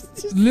farts.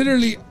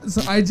 Literally,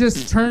 so I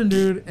just turned,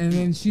 dude, and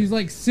then she's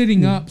like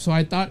sitting up. So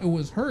I thought it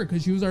was her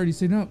because she was already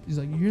sitting up. She's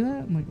like, "You hear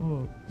that?" I'm like,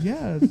 "Oh,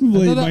 yeah."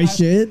 Wait, my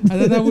shit? I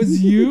thought that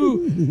was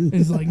you. And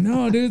it's like,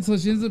 no, dude. So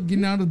she ends up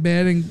getting out of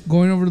bed and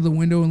going over to the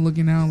window and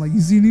looking out, like,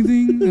 "You see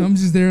anything?" And I'm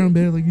just there on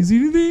bed, like, "You see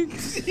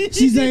anything?"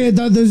 She's like, "I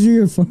thought those were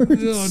your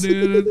farts." No,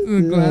 dude,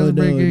 the glass no,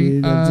 breaking.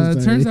 dude, I'm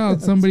so Turns sorry.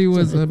 out somebody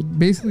was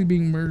basically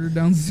being murdered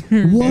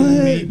downstairs. What?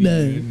 Maybe,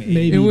 No, dude, maybe.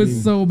 maybe. It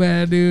was so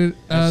bad, dude.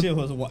 That shit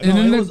was. No, and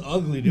then it the- was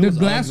ugly. Dude. The It was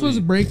glass ugly. was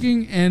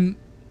breaking, and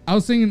I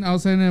was saying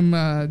him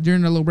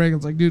during the little break. I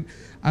was like, dude,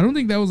 I don't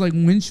think that was like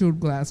windshield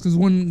glass, because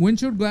when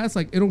windshield glass,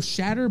 like, it'll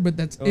shatter, but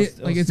that's it.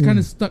 Like, it's kind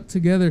of stuck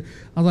together.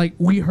 I was like,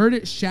 we heard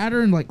it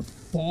shatter and like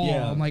fall.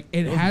 Yeah, I'm like,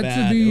 it was had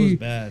bad. to It was be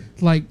bad.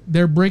 like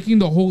they're breaking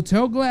the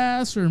hotel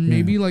glass or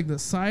maybe like the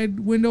side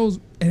windows.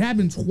 It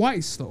happened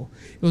twice though.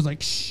 It was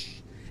like shh,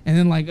 and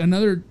then like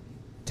another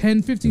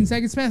 10, 15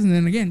 seconds passed, and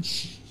then again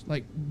shh,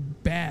 like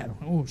bad.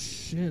 Oh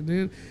shit,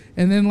 dude.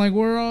 And then like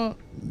we're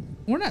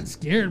not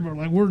scared, but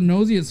like we're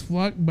nosy as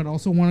fuck, but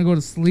also want to go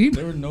to sleep.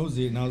 They were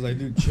nosy, and I was like,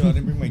 "Dude, chill. I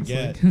didn't bring my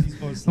gat."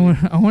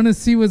 I want to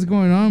see what's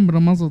going on, but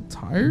I'm also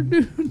tired,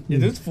 dude. Yeah,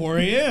 dude, it's 4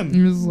 a.m. I'm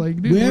just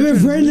like, dude, We have we're a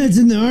trying friend to that's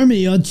in the army.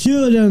 Y'all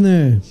chill down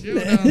there. chill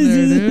down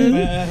there, dude.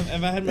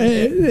 If I had my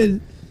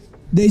shit,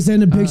 They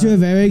sent a picture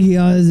of Eric. He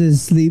has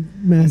his sleep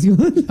mask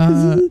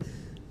on.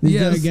 This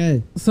yes.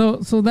 guy. So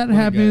that What a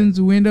happens.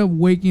 We end up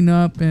waking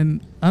up,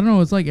 and I don't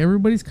know. It's like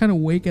everybody's kind of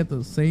awake at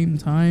the same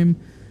time.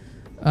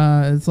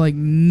 It's like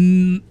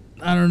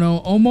I don't know,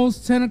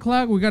 almost 10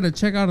 o'clock. We got to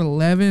check out at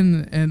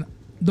 11, and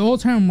the whole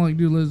time I'm like,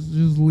 dude, let's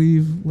just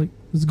leave. Like,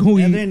 let's go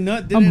eat. and then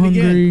Nut did I'm it hungry.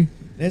 again.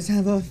 Let's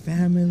have a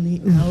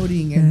family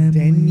outing at Family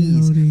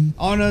Denny's outing.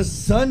 on a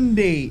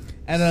Sunday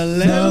at The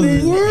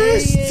 11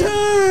 worst a.m.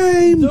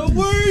 time. The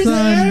worst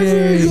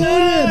Sunday.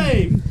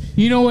 ever time.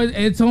 You know what?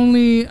 It's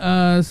only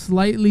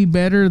slightly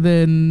better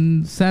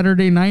than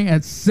Saturday night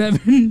at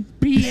 7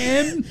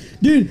 p.m.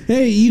 Dude,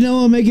 hey, you know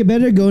what'll make it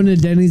better? Going to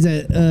Denny's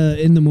at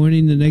in the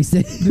morning the next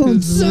day on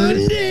Because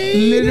Sunday.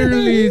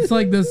 Literally, it's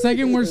like the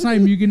second worst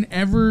time you can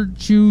ever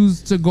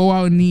choose to go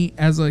out and eat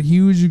as a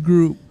huge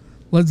group.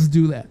 Let's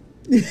do that.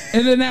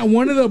 And then at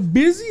one of the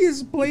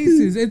busiest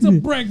places, it's a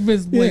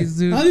breakfast place,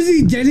 dude.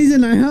 Obviously, Denny's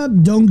and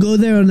IHOP, don't go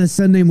there on a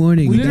Sunday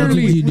morning. We That's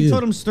literally- what you We do.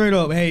 told him straight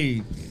up,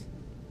 "Hey,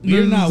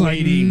 We're we're not just like,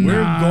 waiting.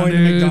 We're nah, going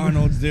dude." to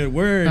McDonald's, dude.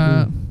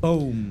 We're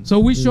boom." So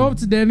we show up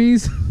to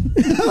Denny's,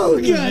 Oh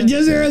god,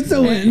 just hear us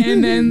still win.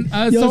 and then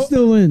Y'all so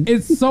still win.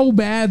 it's so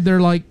bad.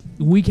 They're like,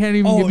 we can't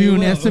even Oh, give you you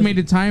an will.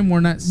 estimated time. We're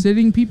not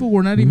sitting people.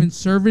 We're not even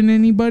serving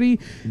anybody.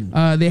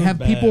 They have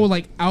bad. people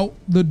like out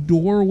the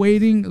door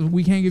waiting.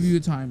 We can't give you a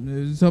time.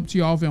 It's up to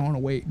y'all if you want to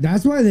wait.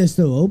 That's why they're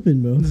still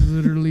open, bro. It's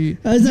literally.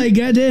 I was like,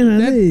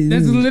 goddamn,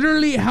 That's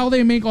literally how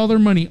they make all their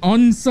money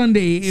on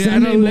Sunday,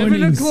 Sunday at 11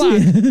 mornings.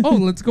 o'clock. Oh,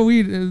 let's go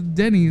eat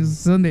Denny's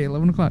Sunday,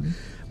 11 o'clock.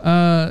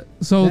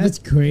 So That's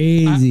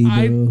crazy,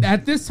 bro.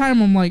 at this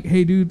time, I'm like,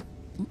 hey, dude,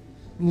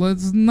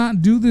 let's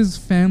not do this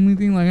family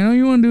thing. Like, I know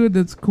you want to do it.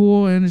 That's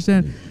cool. I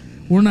understand.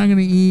 We're not going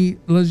to eat.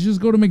 Let's just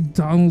go to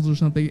McDonald's or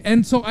something.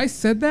 And so I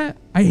said that.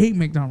 I hate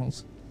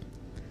McDonald's.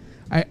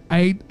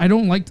 I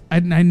don't like, I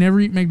never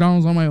eat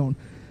McDonald's on my own.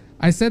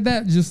 I said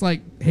that just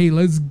like, hey,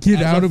 let's get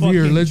As out a of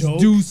here. fucking Let's joke?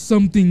 do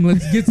something.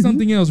 Let's get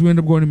something else. We end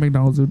up going to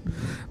McDonald's, dude.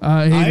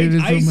 Hated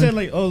it so I much. said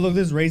like, "Oh, look,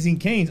 there's Raising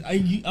Cane's."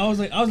 I was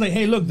like,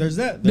 "Hey, look, there's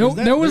that." there, There's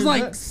that, there was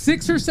there's like that.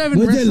 6 or 7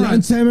 Was it restaurants.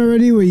 lunchtime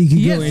already where you could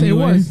Yes, go it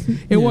anywhere? was.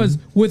 It was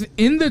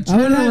within the I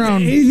would like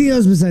turnaround. anything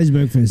else besides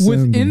breakfast.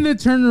 Within the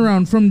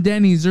turnaround from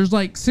Denny's, there's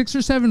like 6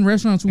 or 7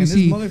 restaurants we And this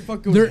see.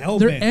 motherfucker was They're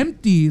hell-bent.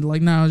 empty.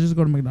 Like, nah, I'll just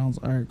go to McDonald's.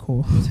 All right,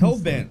 cool. It's hell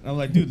bent. I'm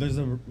like, dude, there's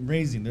a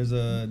Raising, there's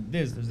a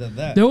this, there's a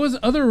that. There was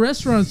other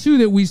restaurants too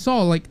that we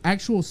saw, like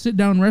actual sit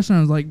down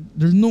restaurants. Like,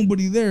 there's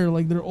nobody there.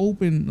 Like, they're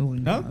open.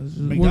 Like, No, nah, it's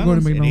just- we're going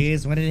to It McDonald's.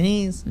 is what it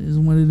is. It is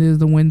what it is.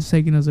 The wind's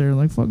taking us there.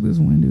 Like, fuck this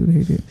wind, dude. I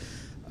hate it.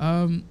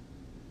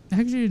 I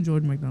actually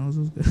enjoyed McDonald's.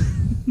 It was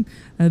good.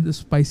 I had the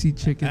spicy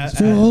chicken.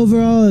 So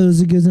overall, it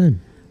was a good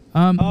time.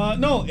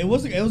 No, it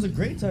was a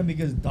great time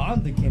because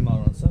Donda came out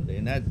on Sunday,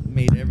 and that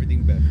made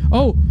everything better.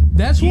 Oh,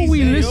 that's what we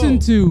Jeez,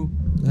 listened to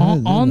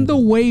on the that.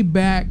 way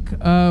back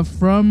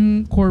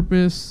from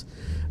Corpus.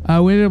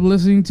 We ended up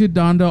listening to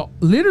Donda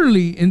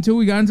literally until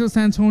we got into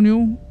San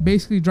Antonio.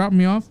 Basically, dropped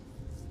me off.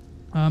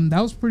 That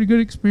was a pretty good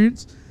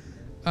experience.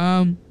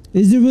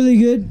 Is it really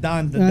good?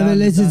 Donda, I haven't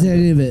listened to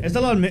any of it. It's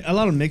a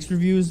lot of mixed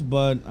reviews,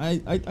 but I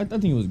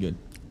think it was good.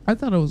 I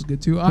thought it was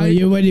good too. But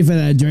you're waiting for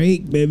that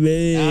Drake,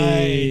 baby.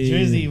 Hey,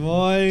 Drizzy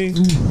boy,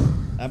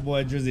 that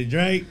boy Drizzy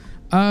Drake.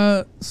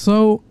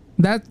 So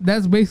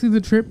that's basically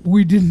the trip.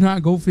 We did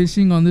not go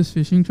fishing on this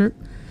fishing trip.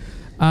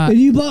 And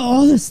you bought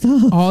all the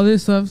stuff. All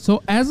this stuff.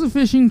 So as a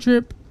fishing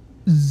trip,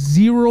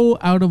 0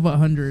 out of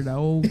 100. I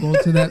will go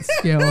to that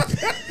scale.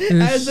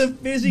 As a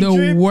fishing the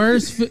trip,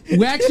 worst.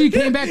 We actually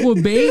came back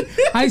with bait.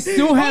 I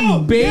still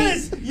have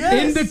bait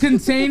yes. in the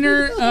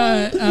container.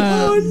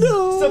 Oh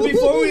no! So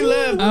before we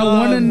left,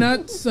 One of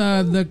Nuts,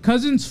 the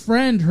cousin's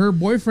friend, her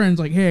boyfriend's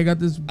like, "Hey, I got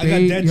this I got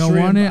bait. dead Y'all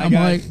shrimp. want it?" I I'm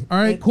got like, it. "All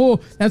right,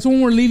 cool." That's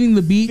when we're leaving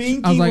the beach. I was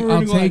Thinking like, we were "I'll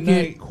gonna go take at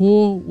it. night.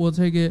 Cool, we'll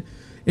take it."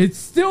 It's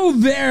still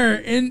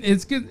there, and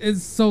it's good.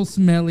 It's so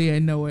smelly. I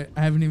know it.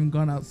 I haven't even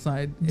gone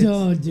outside. It's-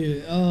 Don't do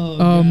it. Oh, Oh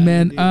God,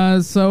 man.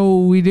 dude.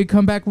 So we did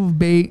come back with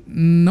bait.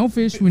 No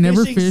fish. We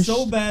never Fishing fished.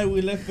 so bad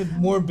we left with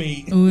more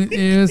bait.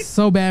 It was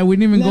so bad. We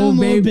didn't even No go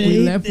more bait. We bait.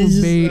 left It's with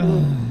just-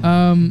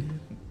 bait.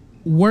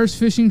 Worst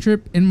fishing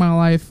trip in my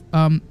life.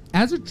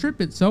 As a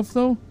trip itself,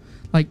 though,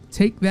 like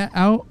take that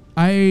out.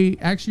 I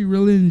actually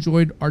really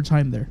enjoyed our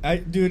time there.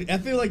 Dude, I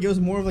feel like it was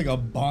more of like a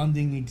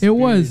bonding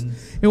experience.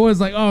 It was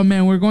like, oh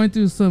man, we're going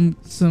through some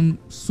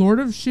sort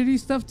of shitty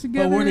stuff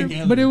together, we're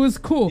together. but it was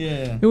cool.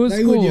 Yeah. It was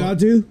Like cool. with y'all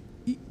too?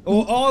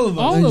 All of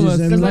us. All of us.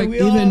 Just Because Like, like we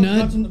even all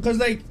Nut? because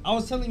like I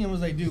was telling him, I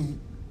was like, dude,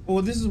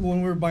 well, this is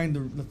when we were buying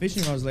the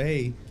fishing. I was like,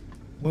 hey,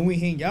 when we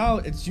hang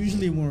out, it's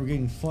usually when we're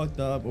getting fucked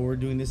up or we're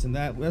doing this and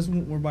that. That's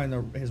when we're buying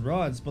his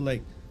rods. But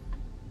like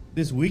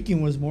this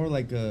weekend was more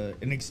like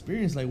an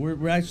experience. Like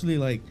we're actually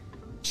like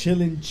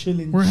chilling.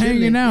 We're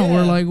hanging out.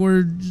 Yeah.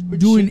 We're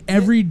doing chill-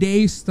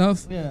 everyday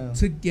stuff Yeah.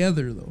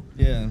 together though.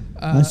 Yeah.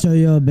 I'll show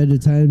you a better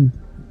time.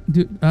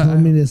 Dude, Call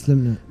me the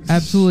Slim Nut.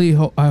 absolutely.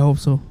 I hope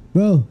so.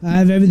 Bro, I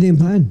have everything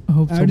planned. I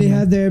hope so, already man.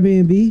 have the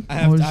Airbnb. I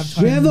have, Oh, I have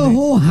shit. We have a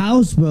whole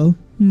house, bro.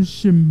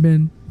 Shit,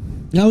 man.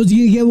 I was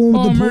gonna get one with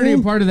Oh, the I'm already a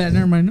pool. part of that.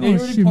 Never mind. Yeah, Oh, you're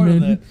already shit, part of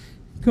man. that.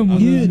 Come on,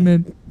 You-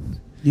 man.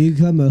 You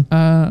come,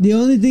 bro. The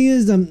only thing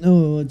is,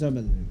 we'll talk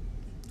about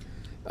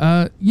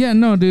that. Yeah,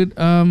 no, dude.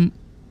 When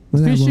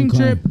that Fishing one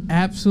trip,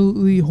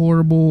 absolutely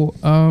horrible.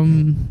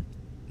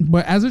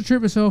 But as a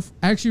trip itself,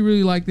 I actually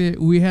really liked it.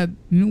 We had,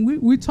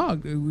 we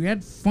talked. We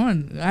had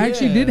fun. I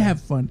actually did Yeah.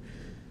 have fun.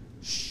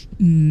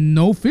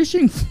 No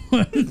fishing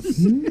fun.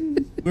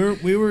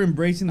 We were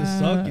embracing the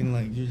suck and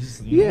like you're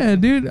just you know. Yeah,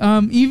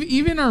 dude.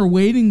 Even our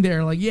waiting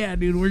there, like, yeah,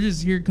 dude, we're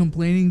just here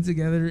complaining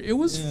together. It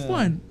was Yeah.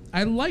 fun.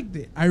 I liked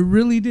it. I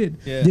really did.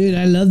 Yeah. Dude,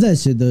 I love that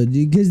shit though,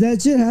 because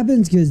that shit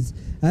happens. Because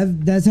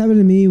that's happened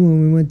to me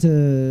when we went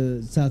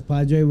to South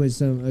Padre with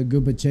a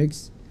group of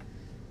chicks,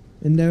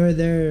 and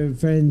their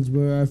friends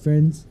were our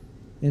friends,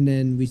 and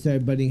then we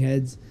started butting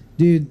heads.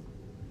 Dude,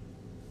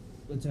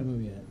 what time are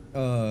we at?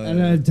 I don't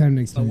have time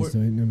to explain the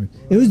story. Never mind.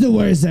 It was the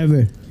worst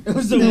ever. It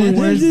was the No, worst.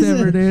 Worst this is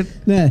ever, a- dude.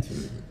 Nah,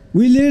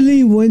 we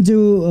literally went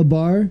to a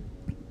bar.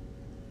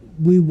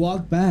 We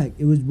walked back.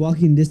 It was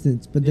walking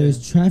distance, but Yeah.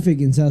 there's traffic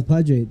in South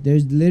Padre.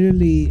 There's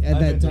literally at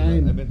that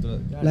time. I've been through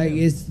that. Like Goddamn.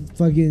 it's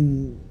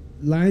fucking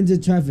lines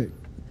of traffic.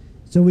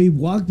 So we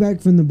walked back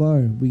from the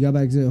bar. We got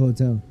back to the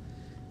hotel,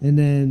 and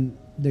then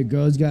the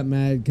girls got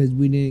mad because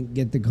we didn't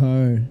get the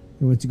car and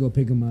went to go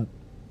pick them up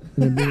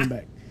and then bring them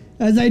back.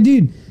 I was like,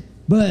 dude,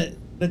 but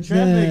the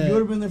traffic. the- You would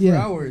have been there for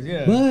yeah. hours.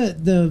 Yeah.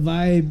 but the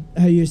vibe,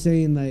 how you're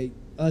saying like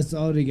us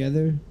all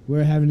together,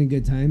 we're having a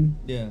good time.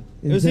 Yeah.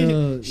 It was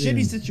Until- shitty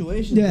yeah.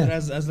 situations, Yeah. but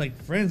as like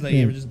friends, like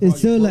Yeah. you were just. It's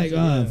still brought like, you oh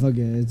closer, yeah. fuck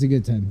it, it's a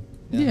good time.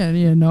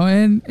 Yeah, no,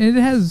 and it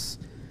has.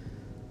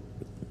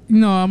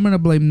 No, I'm gonna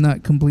blame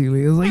Nut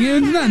completely. It's like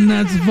it's not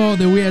Nut's fault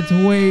that we had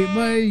to wait,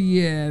 but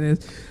yeah, it is.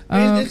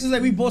 It's just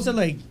like we both said,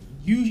 like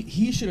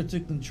he should have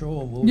took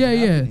control of what was Yeah,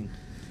 yeah. happening,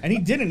 and he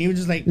didn't. He was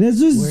just like,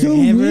 That's what's so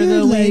wherever weird.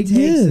 the way Like, takes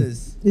yeah.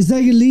 us. It's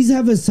like at least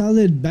have a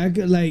solid back,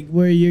 like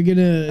where you're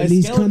gonna A at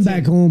least come skeleton.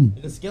 back home.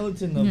 The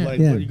skeleton of Yeah. like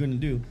Yeah. what you're gonna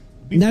do.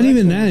 Be Not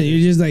even flexible. that. You're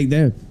just like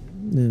there.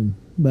 Yeah.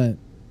 But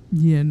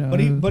Yeah, no.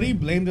 But he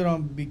blamed it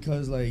on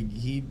because like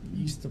he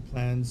used to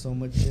plan so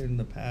much shit in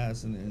the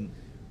past and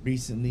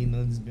recently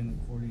nothing's been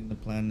according to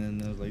plan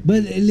and I was like,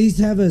 but dude, at least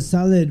have a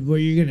solid where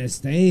you're gonna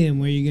stay and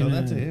where you're tell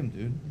gonna. that to him,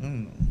 dude. I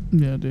don't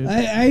know. yeah, dude.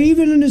 I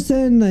even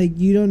understand like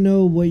you don't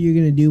know what you're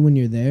gonna do when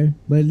you're there,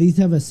 but at least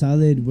have a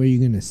solid where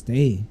you're gonna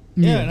stay.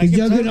 Yeah, and I Because kept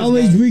y'all telling could this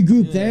always guy-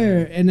 regroup yeah.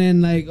 there and then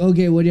like,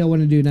 okay, what do y'all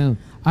want to do now?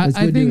 Let's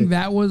I go do think it.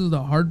 that was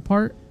the hard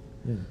part.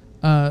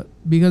 Yeah.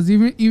 Because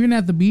even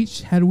at the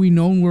beach, had we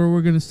known where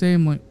we're gonna stay,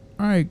 I'm like,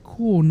 all right,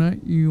 cool. Nut,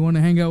 you want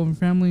to hang out with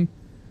family?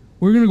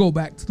 We're gonna go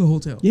back to the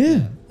hotel. Yeah, Yeah.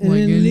 and Like,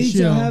 then at and least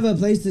y'all chill. have a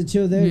place to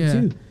chill there Yeah.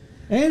 too.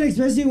 And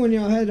especially when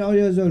y'all had all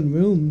y'all's own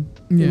room,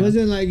 Yeah. it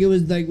wasn't like it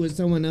was like with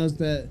someone else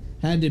that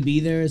had to be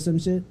there or some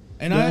shit.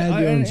 And Y'all had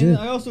your own shit. and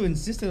I also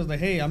insisted. I was like,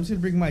 hey, I'm just gonna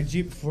bring my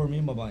Jeep for me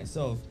by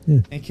myself Yeah.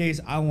 in case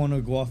I want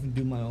to go off and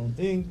do my own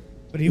thing.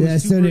 But he Yeah, it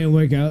was still super. didn't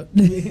work out.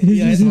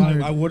 Yeah, so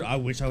I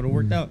wish I would have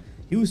worked out.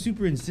 He was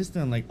super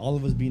insistent on like all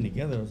of us being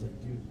together. I was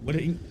like,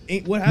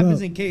 dude, what happens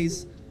Bro. in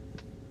case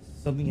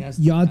something has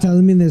to Y'all happen?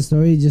 telling me this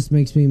story just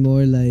makes me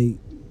more like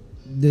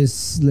this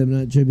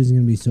Slipknot trip is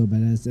gonna be so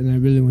badass, and I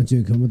really want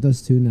you to come with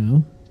us too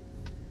now.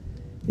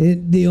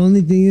 The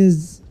only thing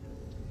is,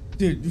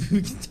 Dude,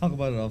 we can talk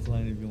about it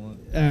offline if you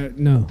want.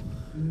 no.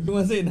 You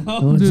want to say it I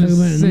now? want to talk Just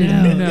about it say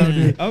now. it now,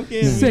 dude.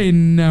 Okay. Say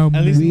no, At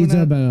man. least- We can when talk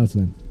I- about it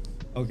offline.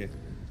 Okay.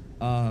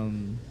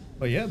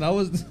 But yeah, that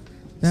was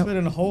That-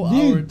 spending a whole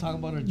Dude, hour talking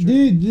about our trip.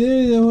 Dude,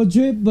 the whole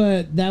trip,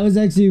 but that was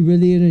actually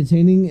really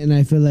entertaining, and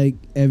I feel like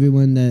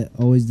everyone that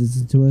always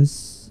listens to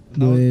us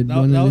would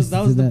want to listen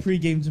that was to the that.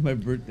 pregame to my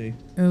birthday.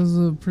 It was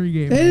a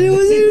pregame. And it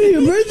wasn't even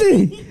your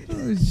birthday.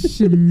 Oh,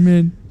 shit,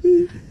 man.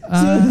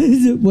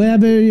 So, what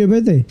happened on your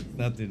birthday?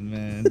 Nothing,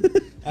 man.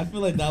 I feel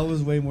like that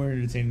was way more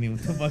entertaining than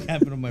what the fuck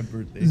happened on my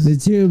birthday.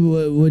 Let's hear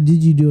what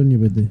did you do on your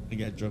birthday? I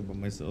got drunk by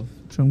myself.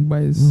 Drunk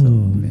by himself,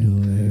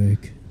 man. no,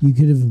 Eric. You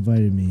could have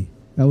invited me.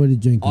 I would have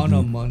drank with On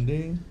a you.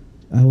 Monday?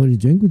 I would have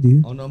drank with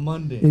you. On a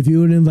Monday. If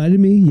you would have invited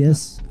me,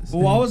 yes.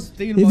 Well, I was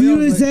thinking If about you it, I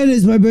would have was like, said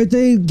it's my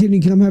birthday, can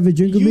you come have a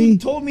drink with you me?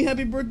 told me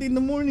happy birthday in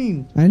the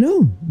morning. I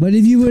know. But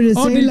if you were to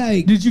Oh, say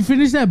like did you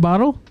finish that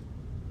bottle?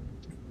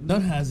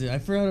 None has it. I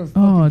forgot to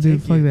fucking Oh, dude,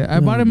 take fuck it. that. I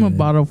bought him a Okay.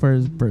 bottle for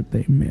his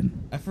birthday, man.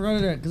 I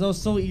forgot it because I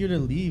was so eager to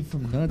leave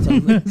from Nuts. I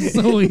was like,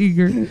 So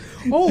eager.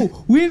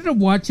 Oh, we ended up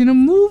watching a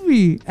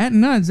movie at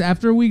Nuts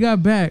after we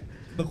got back.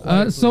 The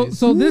Quiet So Place.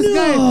 this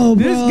No,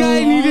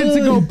 guy bro. needed to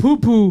go poo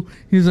poo.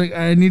 He's like,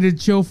 I need to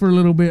chill for a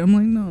little bit. I'm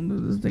like,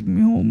 no, just take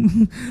me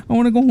home. I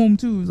want to go home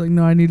too. He's like,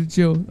 no, I need to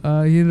chill.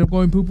 He ended up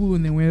going poo poo,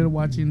 and then we ended up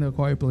watching The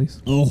Quiet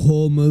Place. a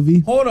whole movie.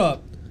 Hold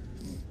up.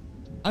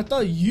 I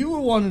thought you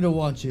wanted to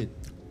watch it.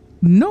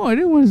 No, I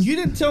didn't want to. You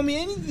didn't tell me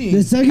anything.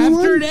 The second After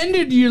one? it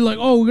ended, you're like,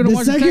 oh, we're gonna The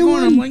watch the second second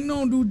one. I'm one? like,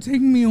 no, dude,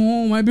 take me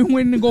home. I've been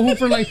waiting to go home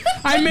for like,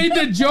 I made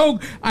the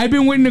joke. I've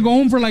been waiting to go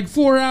home for like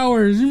 4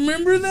 hours.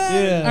 Remember that?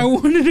 Yeah. I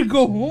wanted to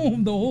go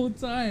home the whole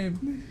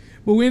time,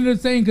 but we ended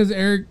up saying because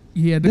Eric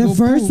he had to go. The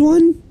first poop.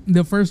 one?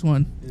 The first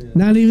one.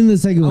 Not even the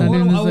second I Not one.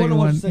 wanna- even the wanna second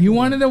watch one. the second He one.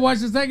 wanted to watch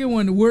the second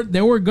one.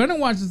 They were gonna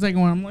watch the second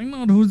one. I'm like,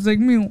 no, dude, take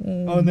me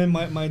home. Oh, and then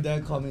my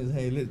dad called me and said,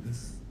 hey,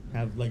 let's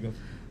have like a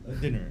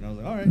dinner. And I was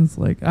like, all right. It's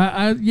like,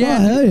 Oh, yeah.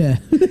 hell yeah.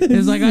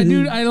 It's like,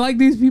 I like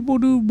these people,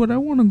 dude, but I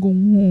want to go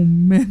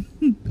home, man.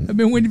 I've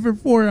been waiting for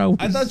 4 hours.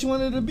 I thought you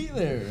wanted to be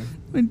there.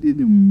 I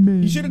didn't,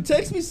 man. You should have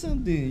texted me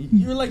something.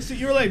 You were like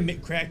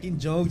cracking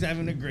jokes,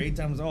 having a great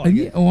time. I was like, oh, I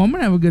Yeah, get- well, I'm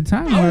gonna have a good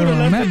time I where would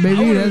I'm have at, left.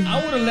 baby. I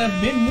That's, would have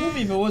left mid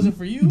movie if it wasn't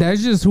for you.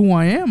 that's just who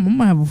I am. I'm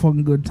gonna have a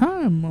fucking good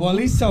time. Well, at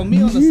least tell me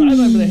on the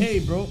sideline, be like, hey,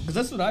 bro, because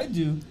that's what I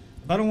do.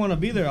 If I don't want to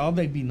be there, I'll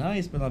like be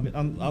nice, but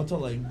I'll tell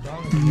like,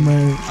 Jonathan,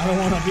 Man, I don't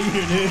want to be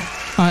here, dude.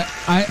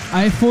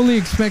 I fully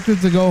expected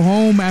to go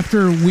home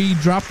after we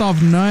dropped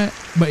off Nut,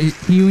 but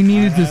he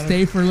needed to had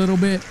stay for a little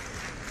bit.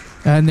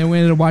 And then we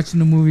ended up watching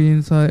the movie,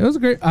 and so it was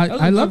great. was a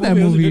I good love that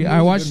movie. It was a movie. good- I it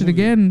was a watched good it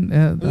movie. again. It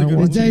was a good I movie.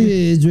 watched It's it.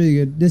 actually it's really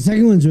good. The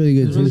second one's really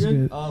good. It's really It's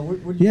good.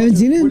 good. Where You haven't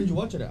seen it? Where did you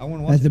watch it at? I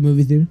want to watch At the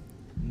movie theater.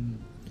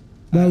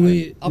 But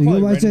we I'll can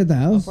probably watch rent it at the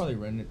I'll house. probably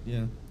rent it.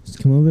 Yeah.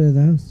 Just come over to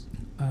the house.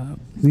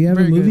 We have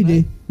a Very good, movie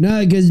man. day.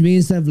 No, because me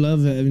and Steph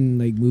love having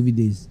like movie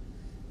days.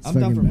 It's I'm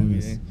down fucking for a movie.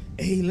 badass.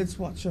 Hey, let's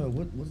watch.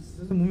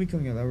 There's a movie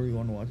coming out that I really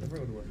want to watch. I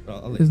forgot what it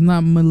was. I'll let It's you-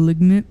 not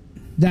Malignant.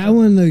 That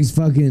one looks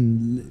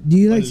fucking. Do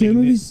you like scary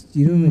Malignant. movies?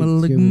 You don't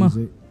like scary Maligma. movies,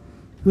 right?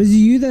 Was it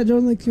you that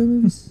don't like scary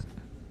movies?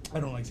 I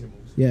don't like scary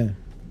movies. Yeah.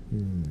 You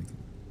don't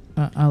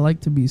like it. I like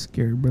to be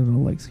scared, but I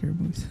don't like scary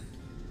movies.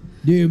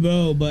 Dude,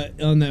 bro, but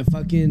on that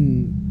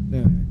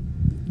fucking.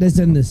 Let's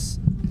end this.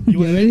 You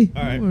You ready?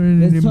 All right. We're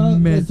in Let's a talk.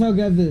 mess. Let's talk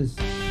after this.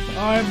 All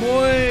right,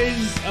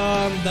 boys.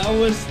 That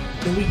was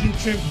the weekend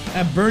trip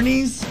at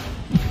Bernie's.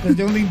 Because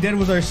the only thing dead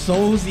was our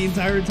souls the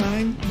entire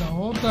time. The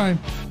whole time.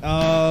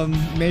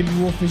 Maybe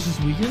we'll fish this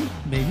weekend.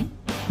 Maybe.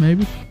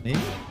 Maybe. Maybe.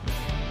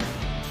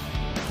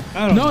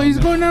 I don't know. No, he's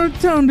man. going out of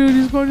town, dude.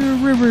 He's going to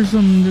the river or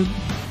something, dude.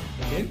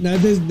 Okay, Not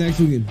this next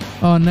weekend.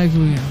 Oh, next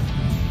weekend.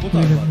 we'll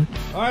talk about it.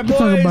 All right, We'll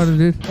boys. talk about it,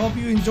 dude. Hope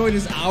you enjoyed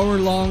this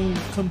hour-long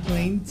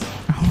complaint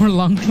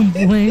Hour-long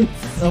complaint.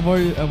 of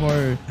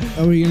our.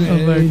 Are we gonna Of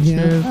edit our anything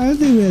out? trip. I don't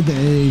think we have to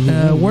edit anything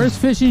out. Worst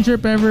fishing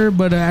trip ever,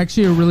 but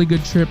actually a really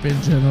good trip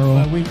in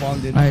general. we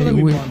bonded. I feel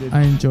like we bonded.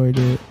 I enjoyed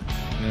it.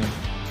 Yeah.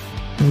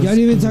 It Y'all was didn't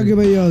even good. talk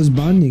about y'all's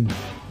bonding.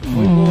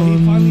 Well,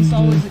 he finally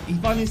saw dude. us. He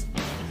finally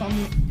found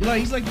me. You know,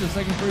 he's like the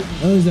second person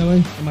Oh, is that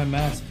way? in my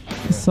mask.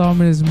 I saw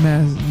him in his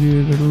mask,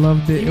 dude. I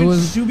loved it. Even It was,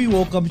 Shubi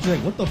woke up and she's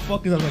like, "What the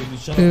fuck is that?" I'm like,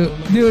 shut it,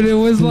 up. dude. It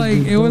was Dude, like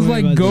dude, it was don't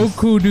like worry about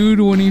Goku,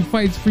 dude, when he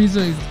fights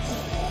Frieza.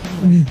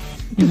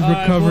 He's All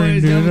right, recovering,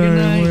 boys, dude. have a good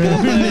night.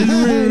 All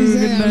right, He's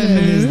good like, night, "I'm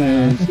gonna miss dude.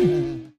 that."